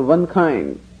logic was of one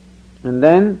kind, and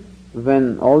then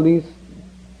when all these,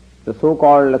 the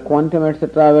so-called quantum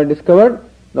etc. were discovered,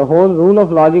 the whole rule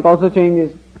of logic also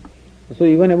changes. So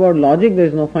even about logic there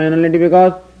is no finality,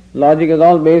 because logic is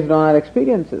all based on our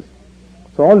experiences.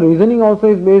 So all reasoning also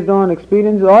is based on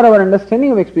experiences or our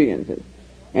understanding of experiences.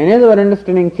 And as our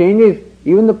understanding changes,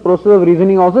 even the process of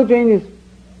reasoning also changes.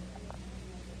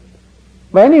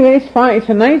 But anyway, it's fine, it's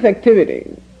a nice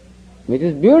activity, which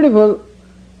is beautiful,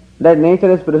 that nature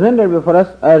has presented before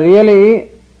us a really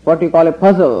what you call a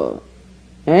puzzle.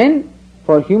 And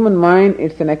for human mind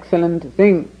it's an excellent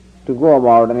thing to go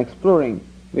about and exploring,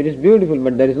 which is beautiful,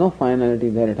 but there is no finality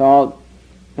there at all.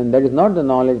 And that is not the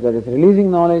knowledge that is releasing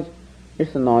knowledge,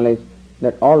 it's the knowledge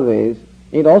that always,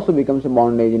 it also becomes a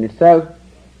bondage in itself,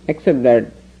 except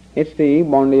that it's the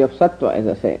bondage of sattva, as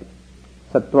I say.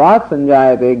 Sattvat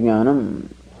sanjayate jnanam.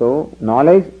 So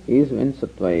knowledge is when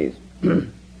sattva is.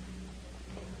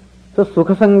 So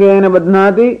sukha sangena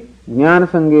badhnati, jnana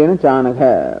sangena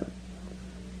chanagha.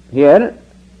 Here,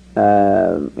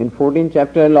 in 14th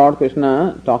chapter, Lord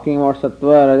Krishna talking about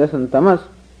sattva, rajas and tamas,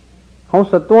 how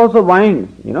sattva also binds,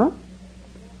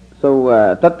 So,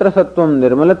 tatra sattvam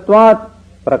nirmalatvat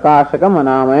prakashakam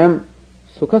anamayam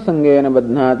sukha sangena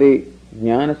badhnati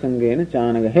jnana sangena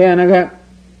chanagha. Hey Anagha.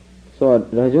 So,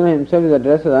 Arjuna himself is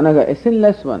addressed as Anagha, a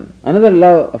sinless one. Another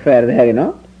love affair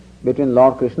there, between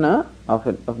Lord Krishna,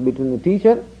 between the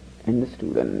teacher and the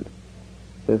student.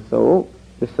 So,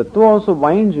 the sattva also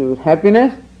binds you with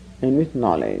happiness and with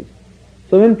knowledge.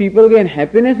 So when people gain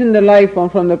happiness in their life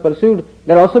from their pursuit,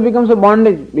 that also becomes a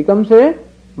bondage,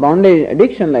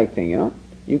 addiction like thing,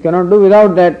 You cannot do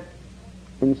without that.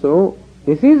 And so,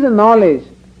 this is the knowledge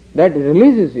that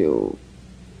releases you.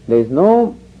 There is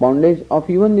no bondage of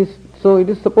even this. So it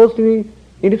is supposed to be,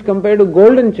 it is compared to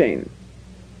golden chain.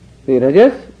 The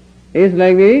rajas is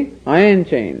like the iron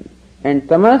chain, and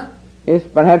tamas is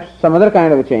perhaps some other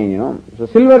kind of a chain, So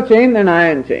silver chain and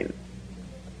iron chain.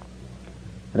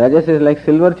 Rajas is like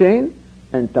silver chain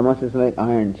and tamas is like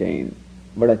iron chain.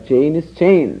 But a chain is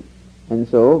chain. And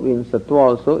so in sattva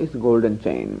also is golden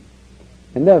chain.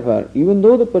 And therefore, even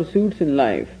though the pursuits in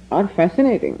life are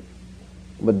fascinating,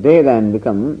 but they then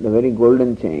become the very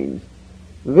golden chains,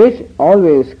 which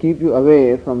always keep you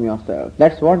away from yourself.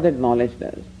 That's what that knowledge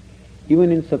does.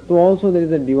 Even in sattva also there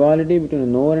is a duality between the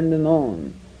knower and the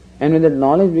known. And when that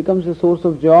knowledge becomes a source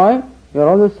of joy, you are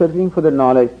always searching for the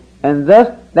knowledge. And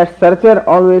thus that searcher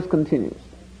always continues.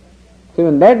 So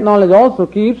even that knowledge also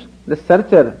keeps the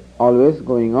searcher always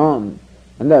going on.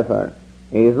 And therefore,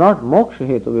 it is not moksha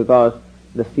hetu, because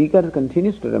the seeker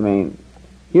continues to remain.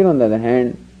 Here on the other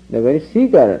hand, the very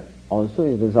seeker also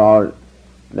is resolved.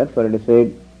 Therefore it is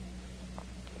said,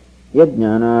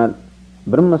 yajnanat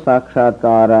brahma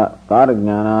sakshatkara kara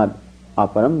jnanat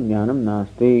aparam jnanam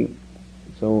nasti.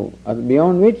 So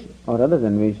beyond which or other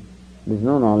than which there is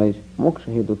no knowledge, moksha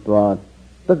hetutvat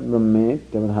tad brahme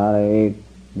tyavadharayet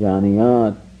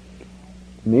janiyat.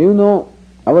 May you know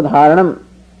avadharanam.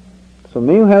 So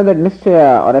may you have that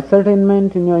nischaya or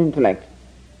ascertainment in your intellect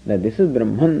that this is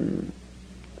Brahman.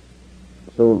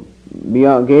 So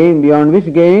beyond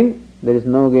which gain, there is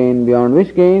no gain beyond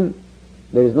which gain,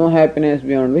 there is no happiness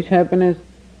beyond which happiness,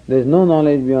 there is no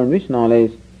knowledge beyond which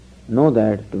knowledge. Know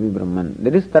that to be Brahman.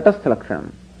 That is tatastha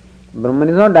lakshanam. Brahman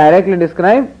is not directly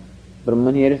described.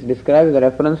 Brahman here is described with a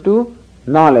reference to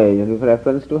knowledge, with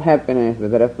reference to happiness,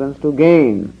 with a reference to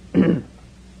gain.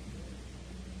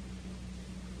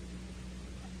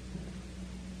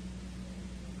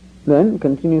 Then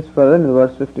continues further in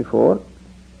verse 54.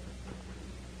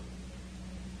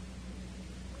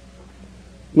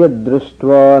 Yad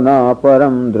drishtva na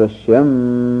param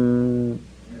drishyam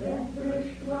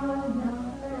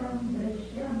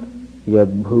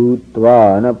yad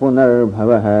bhutva na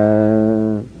punarbhavah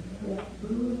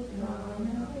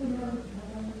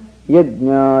yad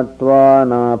jnatva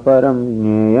na param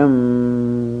jneyam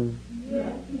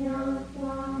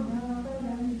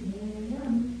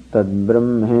tad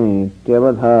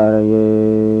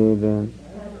brahmetyavadharayed.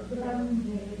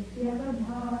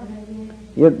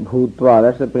 Yad bhutva,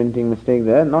 that's a printing mistake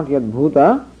there. Not yad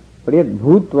bhuta, but yad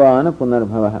bhutva na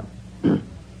punarbhavaha.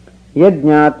 Yad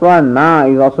jnatva na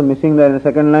is also missing there in the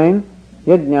second line.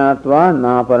 Yad jnatva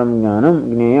na param jnanam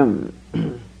gneyam.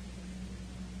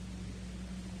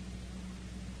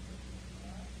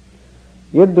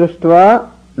 Yad drushtva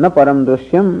na param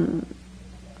drishyam.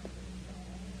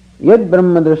 Yad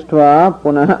brahma drushtva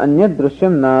punah anyad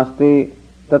drishyam nasti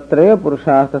tatraya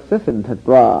purusharthasya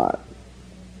siddhatvat.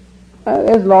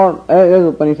 As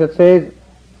Upanishad says,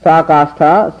 sa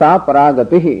kastha sa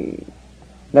paragatihi.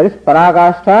 That is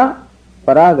parakastha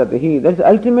paragatihi. That is the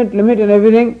ultimate limit in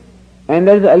everything, and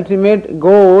that is the ultimate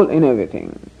goal in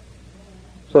everything.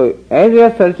 So, as we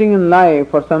are searching in life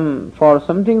for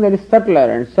something that is subtler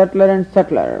and subtler and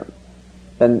subtler,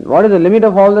 then what is the limit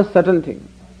of all the subtlety?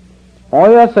 Or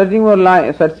you are searching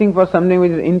for something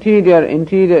which is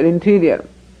interior.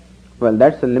 Well,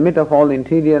 that's the limit of all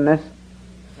interiorness,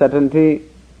 subtlety,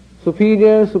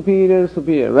 superior.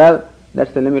 Well,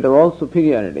 that's the limit of all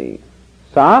superiority.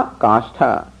 Sa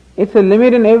kashtha. It's a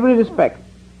limit in every respect.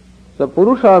 So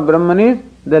Purusha or Brahman is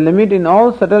the limit in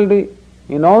all subtlety,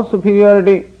 in all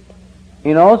superiority,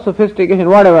 in all sophistication,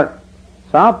 whatever.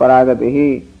 Sa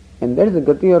paragatihi. And that is the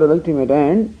gati or the ultimate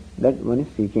end that one is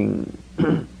seeking.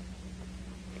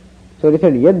 So he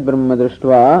said, Yad Brahma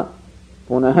Drishtva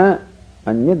Punah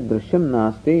Anyad Drishyam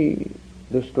Nasti.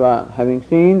 Drishtva, having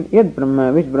seen Yad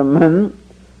Brahma, which Brahman,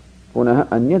 Punah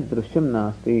Anyad Drishyam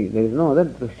Nasti. There is no other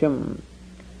Drishyam.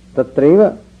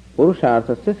 Tatraiva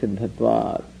Purusharthasya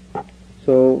Siddhatvat.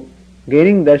 So,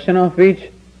 gaining darshan of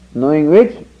which, knowing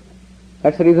which,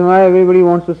 that's the reason why everybody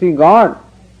wants to see God.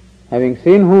 Having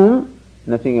seen whom,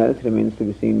 nothing else remains to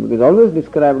be seen. Because always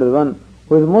described as one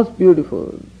who is most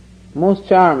beautiful, most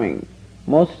charming,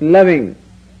 most loving.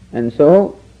 And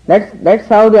so, that's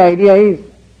how the idea is.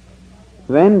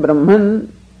 When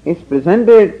Brahman is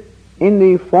presented in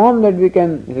the form that we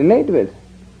can relate with,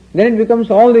 then it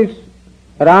becomes all this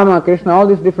Rama, Krishna, all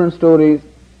these different stories,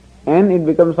 and it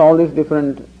becomes all these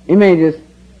different images,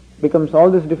 becomes all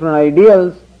these different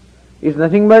ideals, is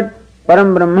nothing but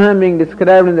Param Brahman being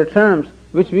described in the terms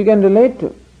which we can relate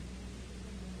to.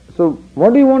 So,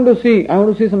 what do you want to see? I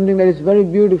want to see something that is very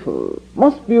beautiful,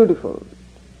 most beautiful.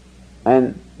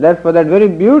 And therefore that very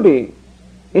beauty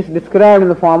is described in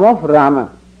the form of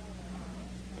Rama.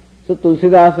 So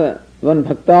Tulsidas, one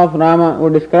bhakta of Rama,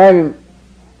 would describe him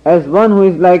as one who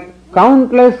is like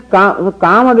countless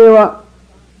Kamadeva,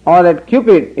 or that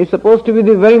Cupid is supposed to be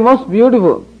the very most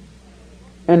beautiful.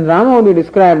 And Rama would be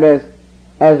described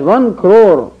as 1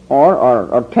 crore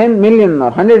or 10 million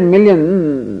or 100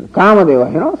 million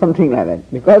Kamadeva, something like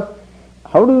that. Because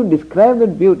how do you describe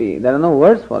that beauty? There are no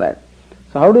words for that.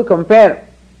 So how do you compare?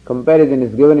 Comparison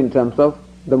is given in terms of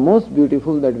the most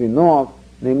beautiful that we know of,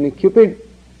 namely Cupid.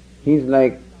 He is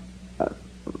like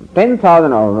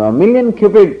 10,000 or a million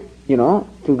Cupid,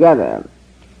 together.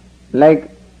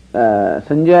 Like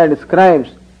Sanjaya describes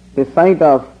the sight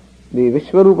of the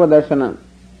Vishwarupa Darshana,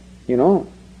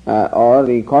 or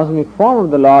the cosmic form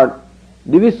of the Lord.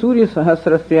 Divi Surya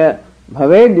Sahasrasya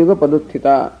Bhaved Yuga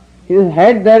Padutthita.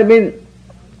 Had there been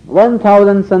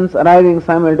 1,000 suns arising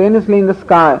simultaneously in the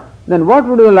sky, then what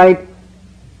would you like?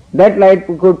 That light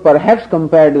could perhaps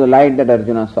compare to the light that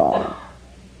Arjuna saw.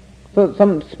 So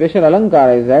some special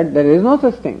alankara is that there is no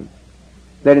such thing.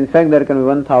 That in fact there can be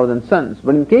 1,000 suns,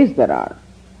 but in case there are,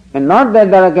 and not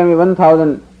that there can be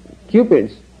 1,000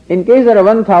 cupids, in case there are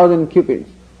 1,000 cupids,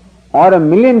 or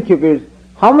 1,000,000 cupids,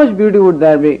 how much beauty would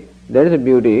there be? There is a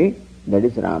beauty, that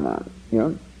is Rama.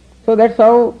 So that's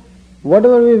how,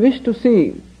 whatever we wish to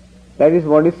see, that is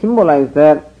what is symbolized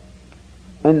there.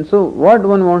 And so what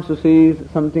one wants to see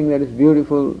is something that is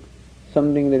beautiful,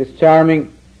 something that is charming,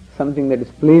 something that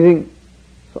is pleasing.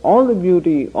 So all the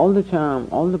beauty, all the charm,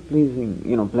 all the pleasing,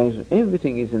 pleasure,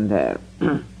 everything is in there.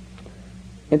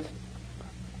 It's,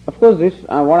 of course, this,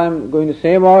 what I'm going to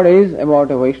say about is about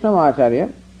a Vaishnava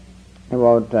Acharya,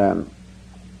 about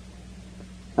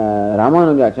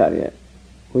Ramanujacharya,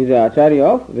 who is the Acharya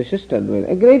of Vishishtadvaita,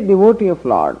 a great devotee of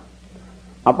Lord.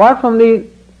 Apart from the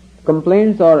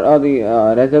complaints or the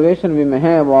reservation we may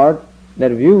have about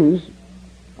their views,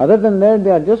 other than that,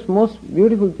 they are just most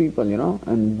beautiful people,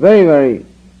 and very, very,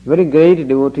 very great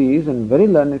devotees and very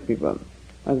learned people.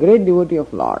 A great devotee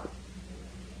of Lord.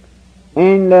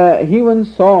 And he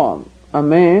once saw a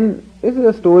man, this is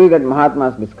a story that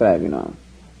Mahatmas describe,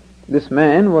 This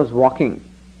man was walking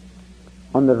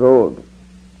on the road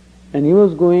and he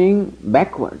was going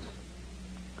backwards.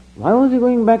 Why was he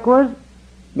going backwards?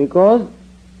 Because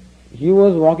he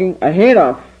was walking ahead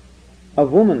of a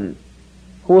woman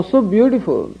who was so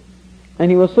beautiful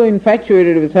and he was so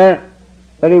infatuated with her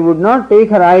that he would not take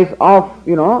her eyes off,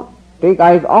 take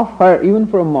eyes off her even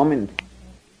for a moment.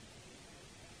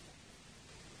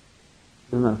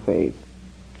 On her face.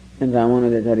 And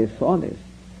Ramanujacharya saw this.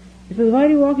 He says, why are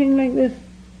you walking like this?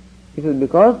 He says,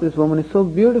 because this woman is so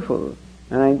beautiful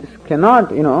and I just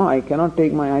cannot, I cannot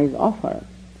take my eyes off her.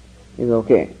 He says,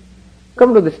 okay,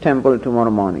 come to this temple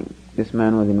tomorrow morning. This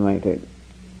man was invited.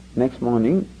 Next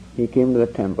morning, he came to the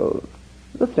temple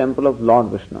of Lord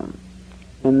Vishnu.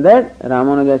 And that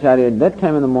Ramanujacharya at that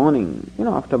time in the morning,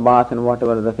 after bath and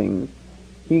whatever other things,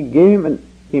 he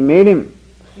made him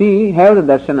have the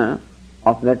darshana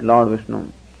of that Lord Vishnu.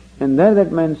 And there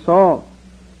that man saw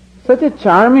such a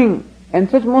charming and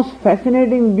such most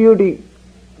fascinating beauty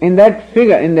in that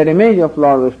figure, in that image of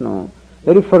Lord Vishnu,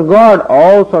 that he forgot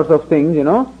all sorts of things,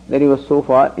 that he was so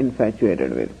far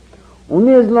infatuated with.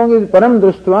 Only as long as param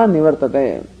društva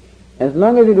nivartate, as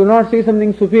long as you do not see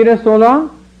something superior so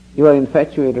long, you are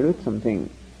infatuated with something.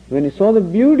 When he saw the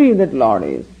beauty that Lord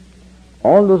is,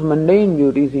 all those mundane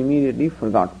beauties he immediately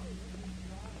forgot.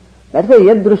 That's why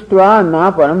yad društva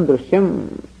na param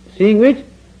drushyam. Seeing which,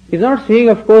 he's not seeing,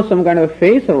 of course, some kind of a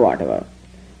face or whatever.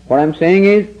 What I'm saying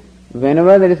is,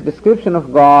 whenever there is description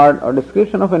of God, or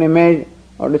description of an image,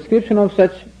 or description of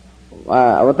such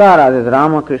avatars as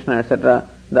Rama, Krishna, etc.,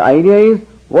 the idea is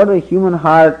what the human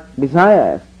heart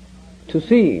desires to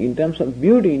see in terms of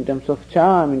beauty, in terms of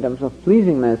charm, in terms of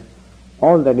pleasingness,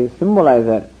 all that is symbolized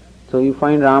there. So you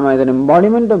find Rama as an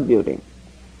embodiment of beauty.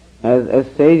 As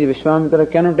sage Vishwamitra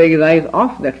cannot take his eyes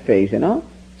off that face,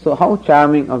 So how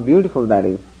charming or beautiful that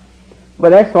is. But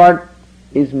that's what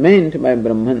is meant by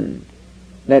Brahman.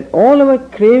 That all our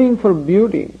craving for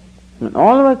beauty, and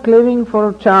all our craving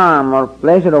for charm or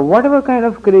pleasure or whatever kind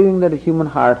of craving that the human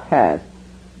heart has,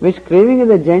 which craving is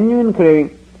a genuine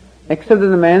craving, except that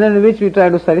the manner in which we try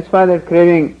to satisfy that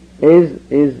craving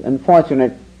is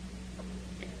unfortunate.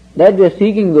 That we are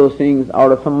seeking those things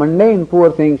out of some mundane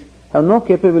poor things have no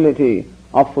capability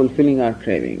of fulfilling our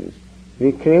cravings.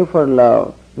 We crave for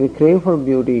love, we crave for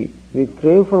beauty, we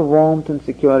crave for warmth and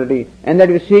security, and that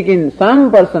we seek in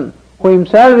some person who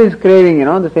himself is craving,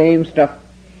 the same stuff.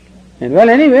 And well,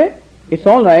 anyway, it's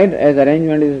all right as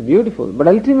arrangement is beautiful, but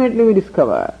ultimately we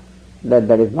discover that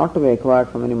that is not to be acquired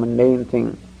from any mundane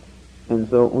thing. And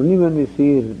so only when we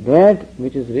see that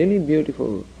which is really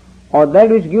beautiful, or that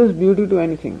which gives beauty to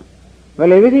anything.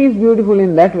 Well, everything is beautiful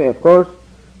in that way, of course,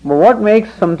 but what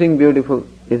makes something beautiful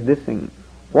is this thing.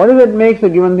 What is it makes a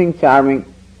given thing charming?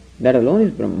 That alone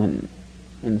is Brahman.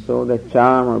 And so that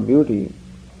charm or beauty,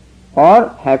 or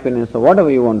happiness, or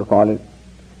whatever you want to call it,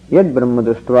 yad brahma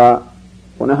društva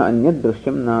punah anyad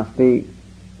drishyam nasti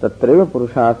tatreva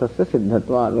purusharthasya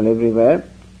siddhatva. Well, everywhere,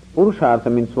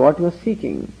 purushartha means what you are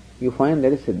seeking. You find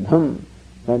that is siddham,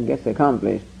 that gets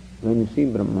accomplished when you see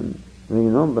Brahman, when you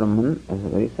know Brahman as the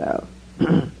very self.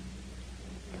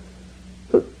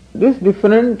 So, these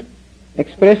different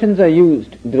expressions are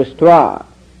used. Društva,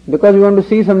 because we want to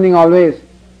see something always.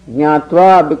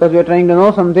 Jnatva, because we are trying to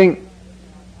know something.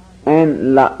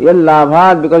 And yad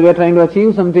labhat, because we are trying to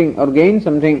achieve something or gain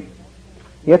something.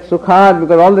 Yat sukhat,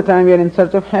 because all the time we are in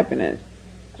search of happiness.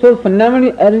 So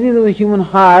fundamental urges of the human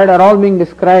heart are all being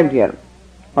described here,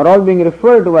 are all being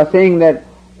referred to as saying that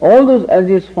all those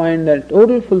urges find their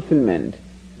total fulfillment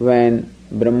when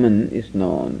Brahman is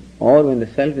known, or when the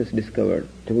self is discovered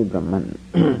to be Brahman.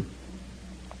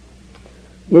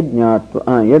 Yad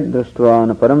društva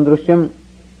na param drushyam,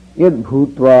 yad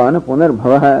bhutva na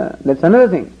punarbhava. That's another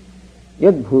thing.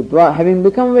 Yad bhutva, having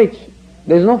become which?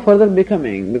 There is no further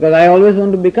becoming, because I always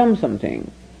want to become something.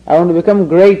 I want to become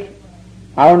great.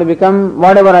 I want to become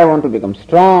whatever I want to become.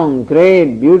 Strong,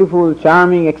 great, beautiful,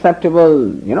 charming, acceptable,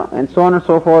 and so on and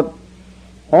so forth.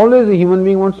 Always a human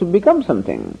being wants to become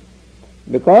something,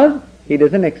 because he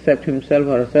doesn't accept himself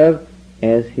or herself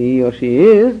as he or she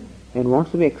is, and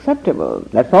wants to be acceptable.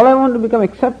 That's all I want to become,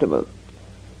 acceptable.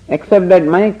 Except that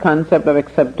my concept of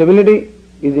acceptability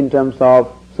is in terms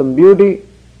of some beauty,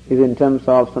 is in terms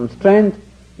of some strength,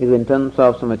 is in terms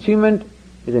of some achievement,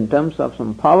 is in terms of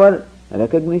some power,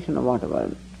 recognition or whatever.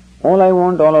 All I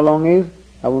want all along is,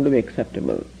 I want to be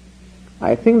acceptable.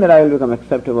 I think that I will become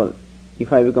acceptable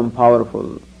if I become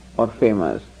powerful, or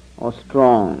famous, or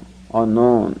strong, or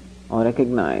known, or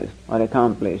recognized, or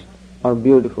accomplished, or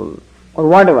beautiful, or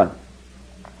whatever.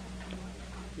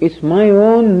 It's my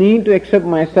own need to accept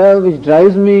myself which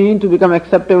drives me to become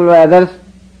acceptable by others.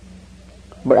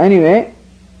 But anyway,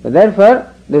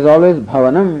 therefore, there is always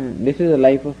bhavanam. This is a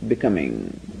life of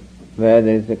becoming, where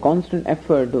there is a constant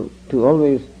effort to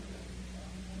always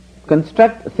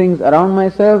construct things around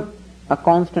myself, a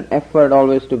constant effort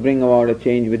always to bring about a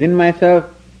change within myself,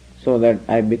 so that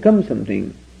I become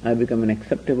something I become an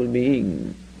acceptable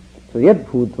being. So yad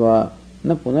bhutva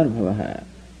na punarbhavaha.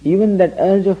 Even that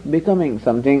urge of becoming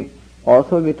something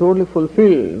also will be totally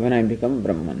fulfilled when I become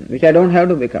Brahman, which I don't have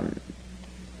to become.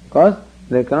 Because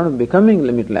there cannot be becoming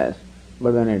limitless.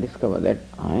 But when I discover that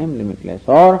I am limitless,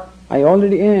 or I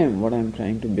already am what I am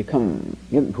trying to become,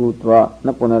 yad bhutva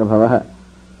na punarbhavaha.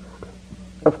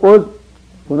 Of course,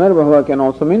 punarbhava can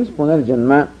also mean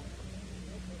punarjanma.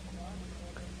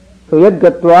 So yad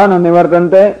gatva na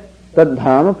nivartante tad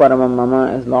dhama paramam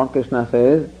mama, as Lord Krishna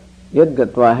says, yad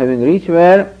gatva, having reached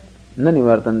where na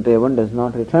nivartante, one does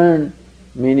not return,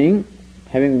 meaning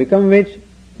having become which,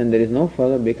 then there is no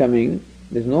further becoming,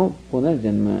 there is no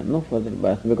punarjanma, no further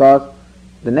birth, because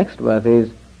the next verse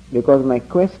is, because my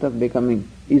quest of becoming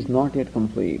is not yet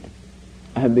complete.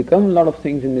 I have become a lot of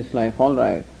things in this life,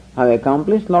 alright. I have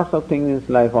accomplished lots of things in this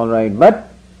life, alright, but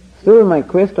still my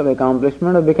quest of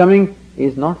accomplishment of becoming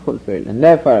is not fulfilled, and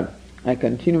therefore I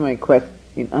continue my quest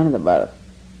in another birth.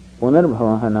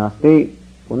 Punarbhavaha nasti,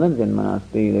 punarjanma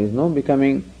nasti. There is no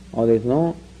becoming, or there is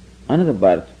no another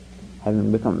birth,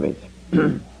 having become which.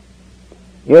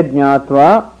 Yad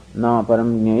jnatva na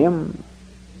param jnayam.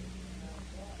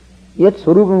 Yat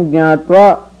surupam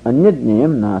jnatva anyad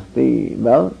jnayam nasti.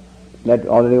 Well, that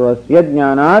already was yad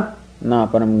jnanat na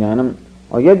param jnanam,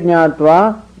 or yad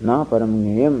jnatva na param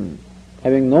jnayam.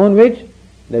 Having known which,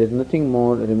 there is nothing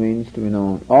more remains to be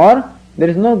known, or there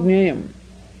is no jnayam.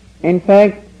 In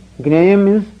fact, jnayam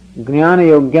means jnana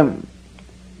yogyam.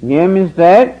 Jnayam means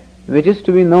that which is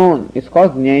to be known. It's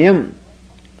called jnayam.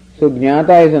 So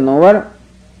jnata is a knower,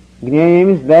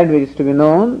 jnayam is that which is to be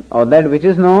known, or that which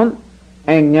is known,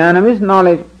 and jnanam is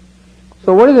knowledge.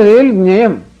 So what is the real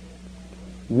jnayam?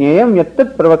 Jnayam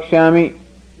yattat pravakshami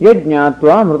yad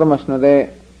jnatva mrutam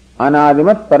asnade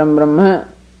anadimat param brahma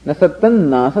nasattan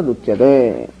nasad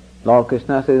uchyate. Lord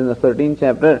Krishna says in the 13th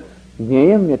chapter,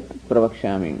 jnayam yattat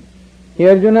pravakshami.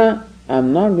 Here Arjuna, I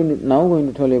am not now going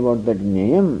to tell you about that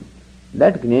jnayam.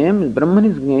 That jnayam, Brahman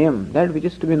is jnayam, that which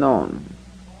is to be known.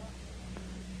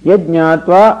 Yad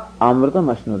jnatva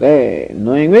amritam asnude,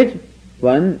 knowing which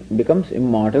one becomes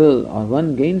immortal, or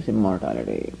one gains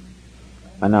immortality.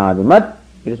 Anadimat,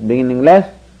 it is beginningless.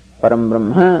 Param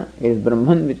Brahma, it is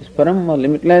Brahman which is Param or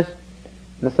limitless.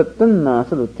 Nasattan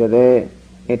nasad uchyate,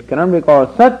 it cannot be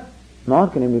called Sat, nor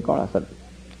can it be called Asat.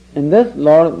 And thus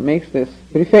Lord makes this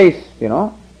preface,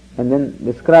 and then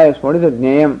describes what is the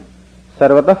jnayam.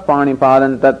 Sarvatah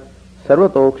panipadantat,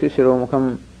 sarvatokshi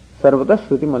shiromukham, sarvatah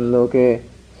shruti malloke,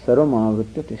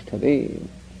 sarvamavritya tishtade.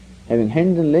 Having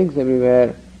hands and legs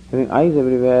everywhere, having eyes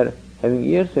everywhere, having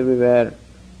ears everywhere,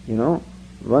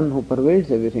 one who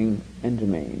pervades everything and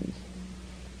remains.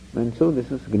 And so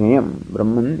this is Gnayam.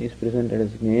 Brahman is presented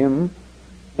as Gnayam,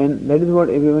 and that is what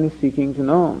everyone is seeking to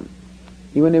know.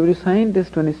 Even every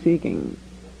scientist when is seeking,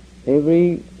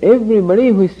 everybody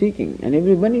who is seeking, and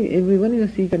everyone is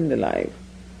a seeker in the life.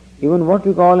 Even what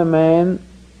we call a man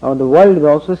or the world is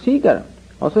also a seeker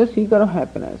of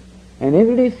happiness, and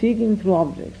every day seeking through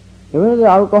objects. Even the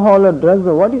alcohol or drugs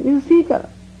or what is a seeker.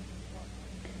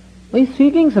 He is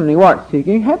seeking something. What?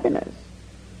 Seeking happiness.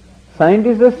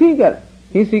 Scientist is a seeker.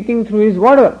 He is seeking through his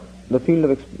whatever the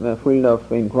field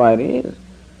of inquiry is.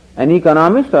 An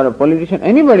economist or a politician,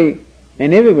 anybody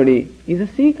and everybody is a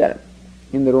seeker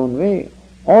in their own way.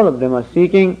 All of them are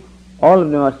seeking. All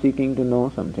of them are seeking to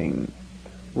know something.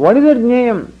 What is their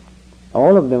jnayam?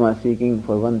 All of them are seeking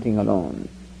for one thing alone.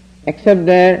 Except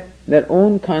their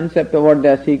own concept of what they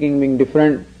are seeking being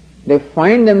different, they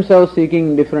find themselves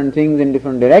seeking different things in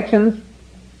different directions,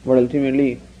 but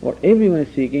ultimately what everyone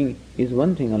is seeking is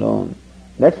one thing alone.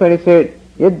 That's why he said,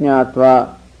 yad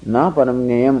jnatva na param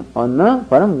jnayam or na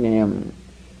param jnayam.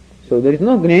 So there is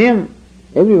no jnayam,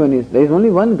 there is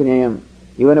only one jnayam.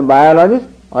 Even a biologist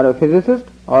or a physicist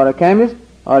or a chemist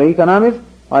or an economist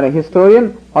or a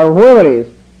historian or whoever is,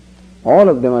 all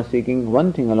of them are seeking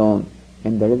one thing alone,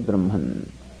 and that is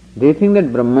Brahman. They think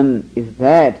that Brahman is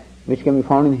that which can be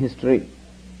found in history.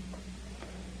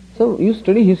 So you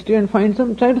study history and try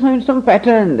to find some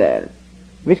pattern there,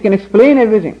 which can explain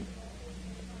everything.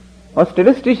 A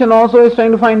statistician also is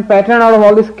trying to find pattern out of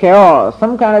all this chaos.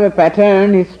 Some kind of a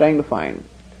pattern he is trying to find.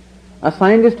 A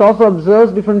scientist also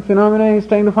observes different phenomena, he is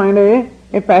trying to find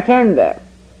a pattern there.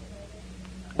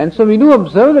 And so we do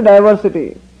observe the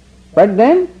diversity, but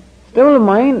then still the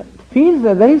mind feels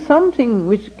that there is something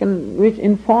which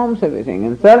informs everything.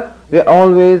 And sir, we are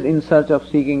always in search of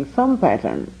seeking some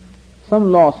pattern,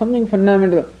 some law, something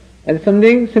fundamental, and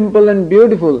something simple and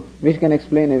beautiful which can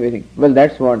explain everything. Well,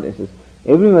 that's what this is.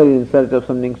 Everybody is in search of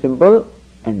something simple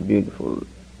and beautiful,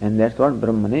 and that's what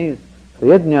Brahman is. So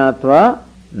yad jnatva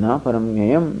na param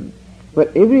jnayam.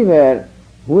 But everywhere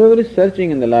Whoever is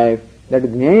searching in the life, that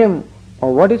Jnayam,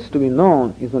 or what is to be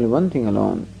known, is only one thing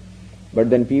alone. But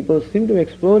then people seem to be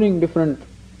exploring different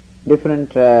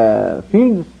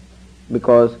fields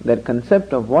because their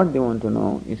concept of what they want to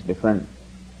know is different.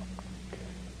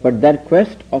 But that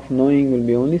quest of knowing will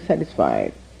be only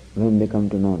satisfied when they come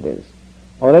to know this.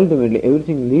 Or ultimately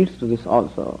everything leads to this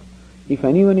also. If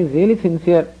anyone is really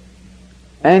sincere,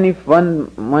 and if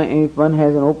one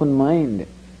has an open mind,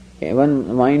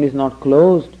 one mind is not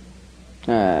closed,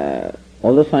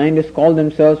 although scientists call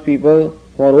themselves people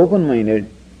who are open-minded,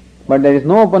 but there is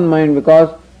no open mind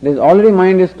because there is already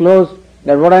mind is closed,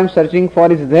 that what I am searching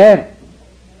for is there,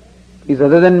 is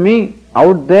other than me,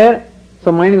 out there,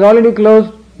 so mind is already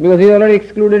closed because he already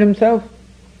excluded himself.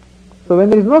 So when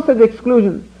there is no such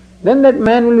exclusion, then that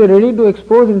man will be ready to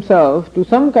expose himself to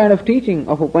some kind of teaching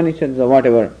of Upanishads or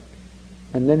whatever.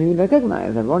 And then he will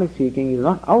recognize that what he is seeking is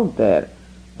not out there.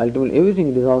 Ultimately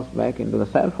everything dissolves back into the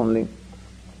self only.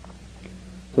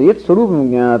 So yet sarupam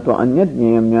jnatva anyat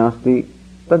jnayam nyasti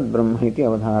tad brahma iti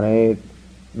avadharayet.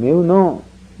 May you know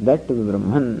that to be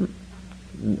Brahman,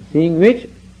 seeing which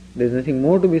there is nothing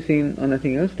more to be seen or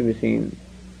nothing else to be seen.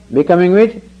 Becoming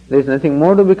which there is nothing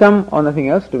more to become or nothing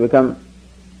else to become.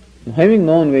 Having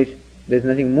known which there is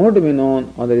nothing more to be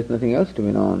known or there is nothing else to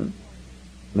be known.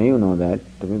 May you know that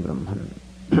to be Brahman.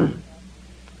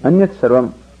 Anyat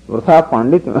sarvam vrutha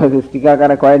pandityam. This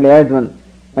Tikakara quietly adds one.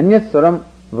 Anyat sarvam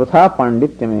vrutha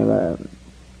pandityam.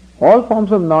 All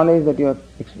forms of knowledge that you are,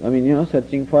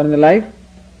 searching for in the life,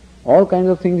 all kinds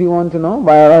of things you want to know,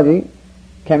 biology,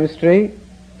 chemistry,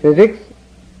 physics,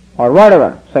 or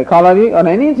whatever, psychology, or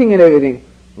anything and everything,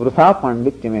 vrutha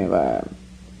pandityam eva.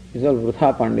 It's all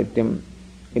vrutha pandityam.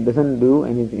 It doesn't do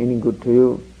any good to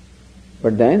you.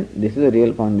 But then, this is a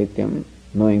real pandityam,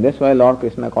 knowing. That's why Lord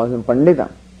Krishna calls him Pandita.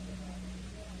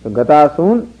 So,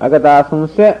 gatasun, agatasun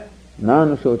na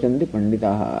anushocanti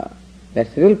panditaha.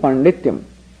 That's real pandityam.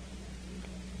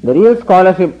 The real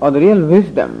scholarship or the real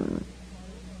wisdom,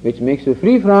 which makes you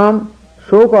free from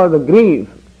shok or the grief.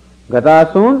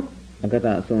 Gatasun,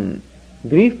 agatasun.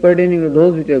 Grief pertaining to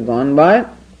those which have gone by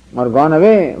or gone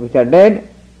away, which are dead,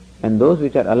 and those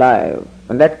which are alive.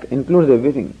 And that includes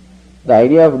everything. The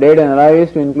idea of dead and alive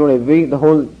is to include the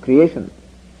whole creation.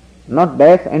 Not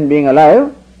death and being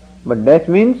alive, but death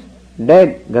means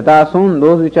dead. Gatasun,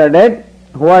 those which are dead,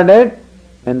 who are dead,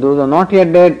 and those who are not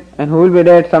yet dead, and who will be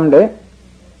dead someday.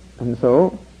 And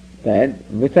so, that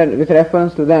with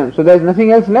reference to them. So there is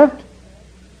nothing else left.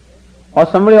 Or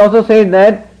somebody also said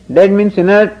that dead means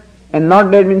inert and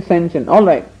not dead means sentient.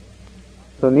 Alright.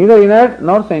 So neither inert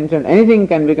nor sentient, anything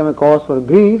can become a cause for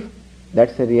grief.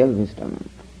 That's a real wisdom.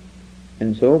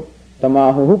 And so,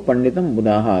 tamahuhu panditam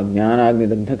buddhaha, jnanagni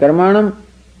dagdha karmanam,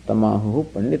 tamahuhu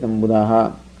panditam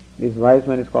buddhaha. This wise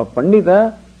man is called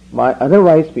Pandita by other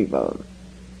wise people.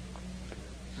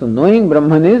 So knowing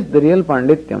Brahman is the real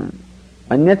pandityam.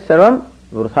 Anyat sarvam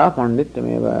vrutha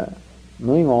pandityam eva.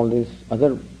 Knowing all this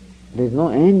other, there is no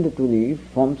end to the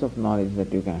forms of knowledge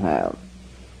that you can have.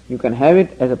 You can have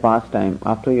it as a pastime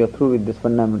after you are through with this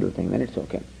fundamental thing, then it's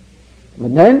okay.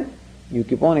 But then, you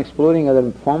keep on exploring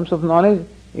other forms of knowledge,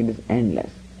 it is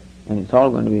endless. And it's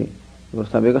all going to be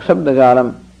Sabika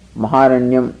Shabdajalam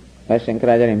Maharanyam, as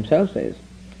Shankaracharya himself says.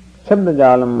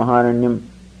 Shabdajalam Maharanyam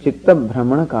Chitta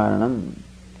Brahmana Karanam.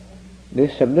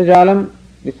 This Shabdajalam,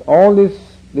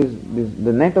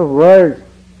 the net of words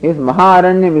is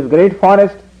Maharanyam, is great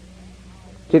forest.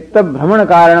 Chitta Brahmana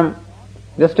Karanam.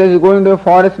 Just as you go into a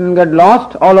forest and get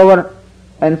lost all over,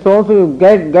 and so also you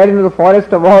get into the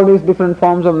forest of all these different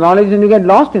forms of knowledge and you get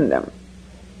lost in them.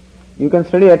 You can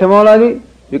study etymology,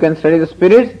 you can study the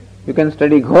spirits, you can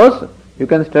study ghosts, you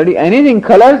can study anything,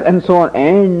 colors and so on,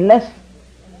 endless.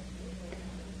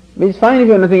 Which is fine if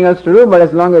you have nothing else to do, but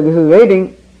as long as this is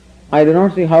waiting, I do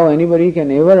not see how anybody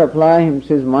can ever apply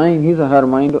his or her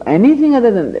mind to anything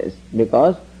other than this,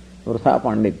 because vrutha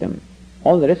pandityam.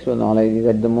 All the rest of the knowledge is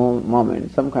at the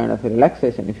moment some kind of a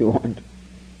relaxation if you want.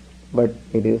 But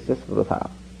it is just vrutha.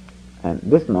 And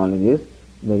this knowledge is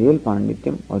the real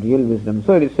pandityam or real wisdom.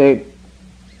 So it is said,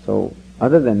 so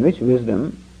other than which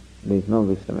wisdom, there is no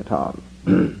wisdom at all.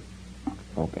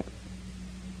 Okay.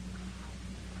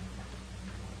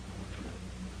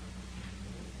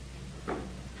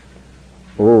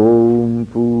 Om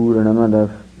Purnamadah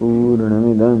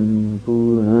Purnamidam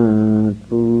Purnat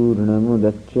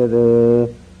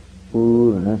Purnamudachyate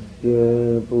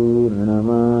Purnasya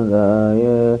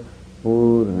Purnamadaya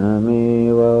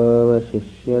Purnameva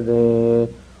Vashishyate.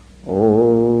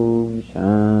 Om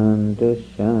Shanti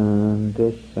Shanti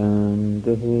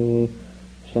Shanti.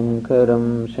 Shankaram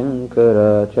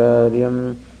Shankaracharyam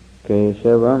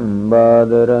केशवं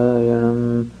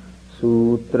बादरायणं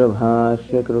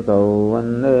सूत्रभाष्यकृतौ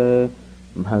वन्दे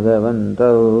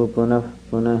भगवन्तौ पुनः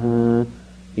पुनः।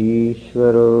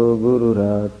 ईश्वरो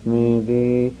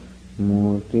गुरुरात्मेति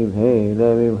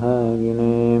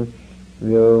मूर्तिभेदविभागिने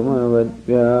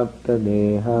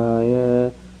व्योमवद्व्याप्तदेहाय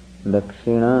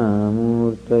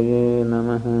दक्षिणामूर्तये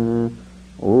नमः।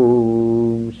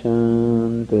 ॐ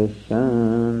शान्तिः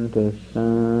शान्तिः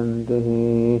शान्तिः।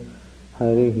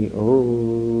 हरिः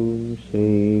ॐ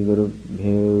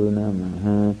श्रीगुरुभ्यो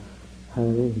नमः।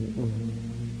 हरिः ॐ।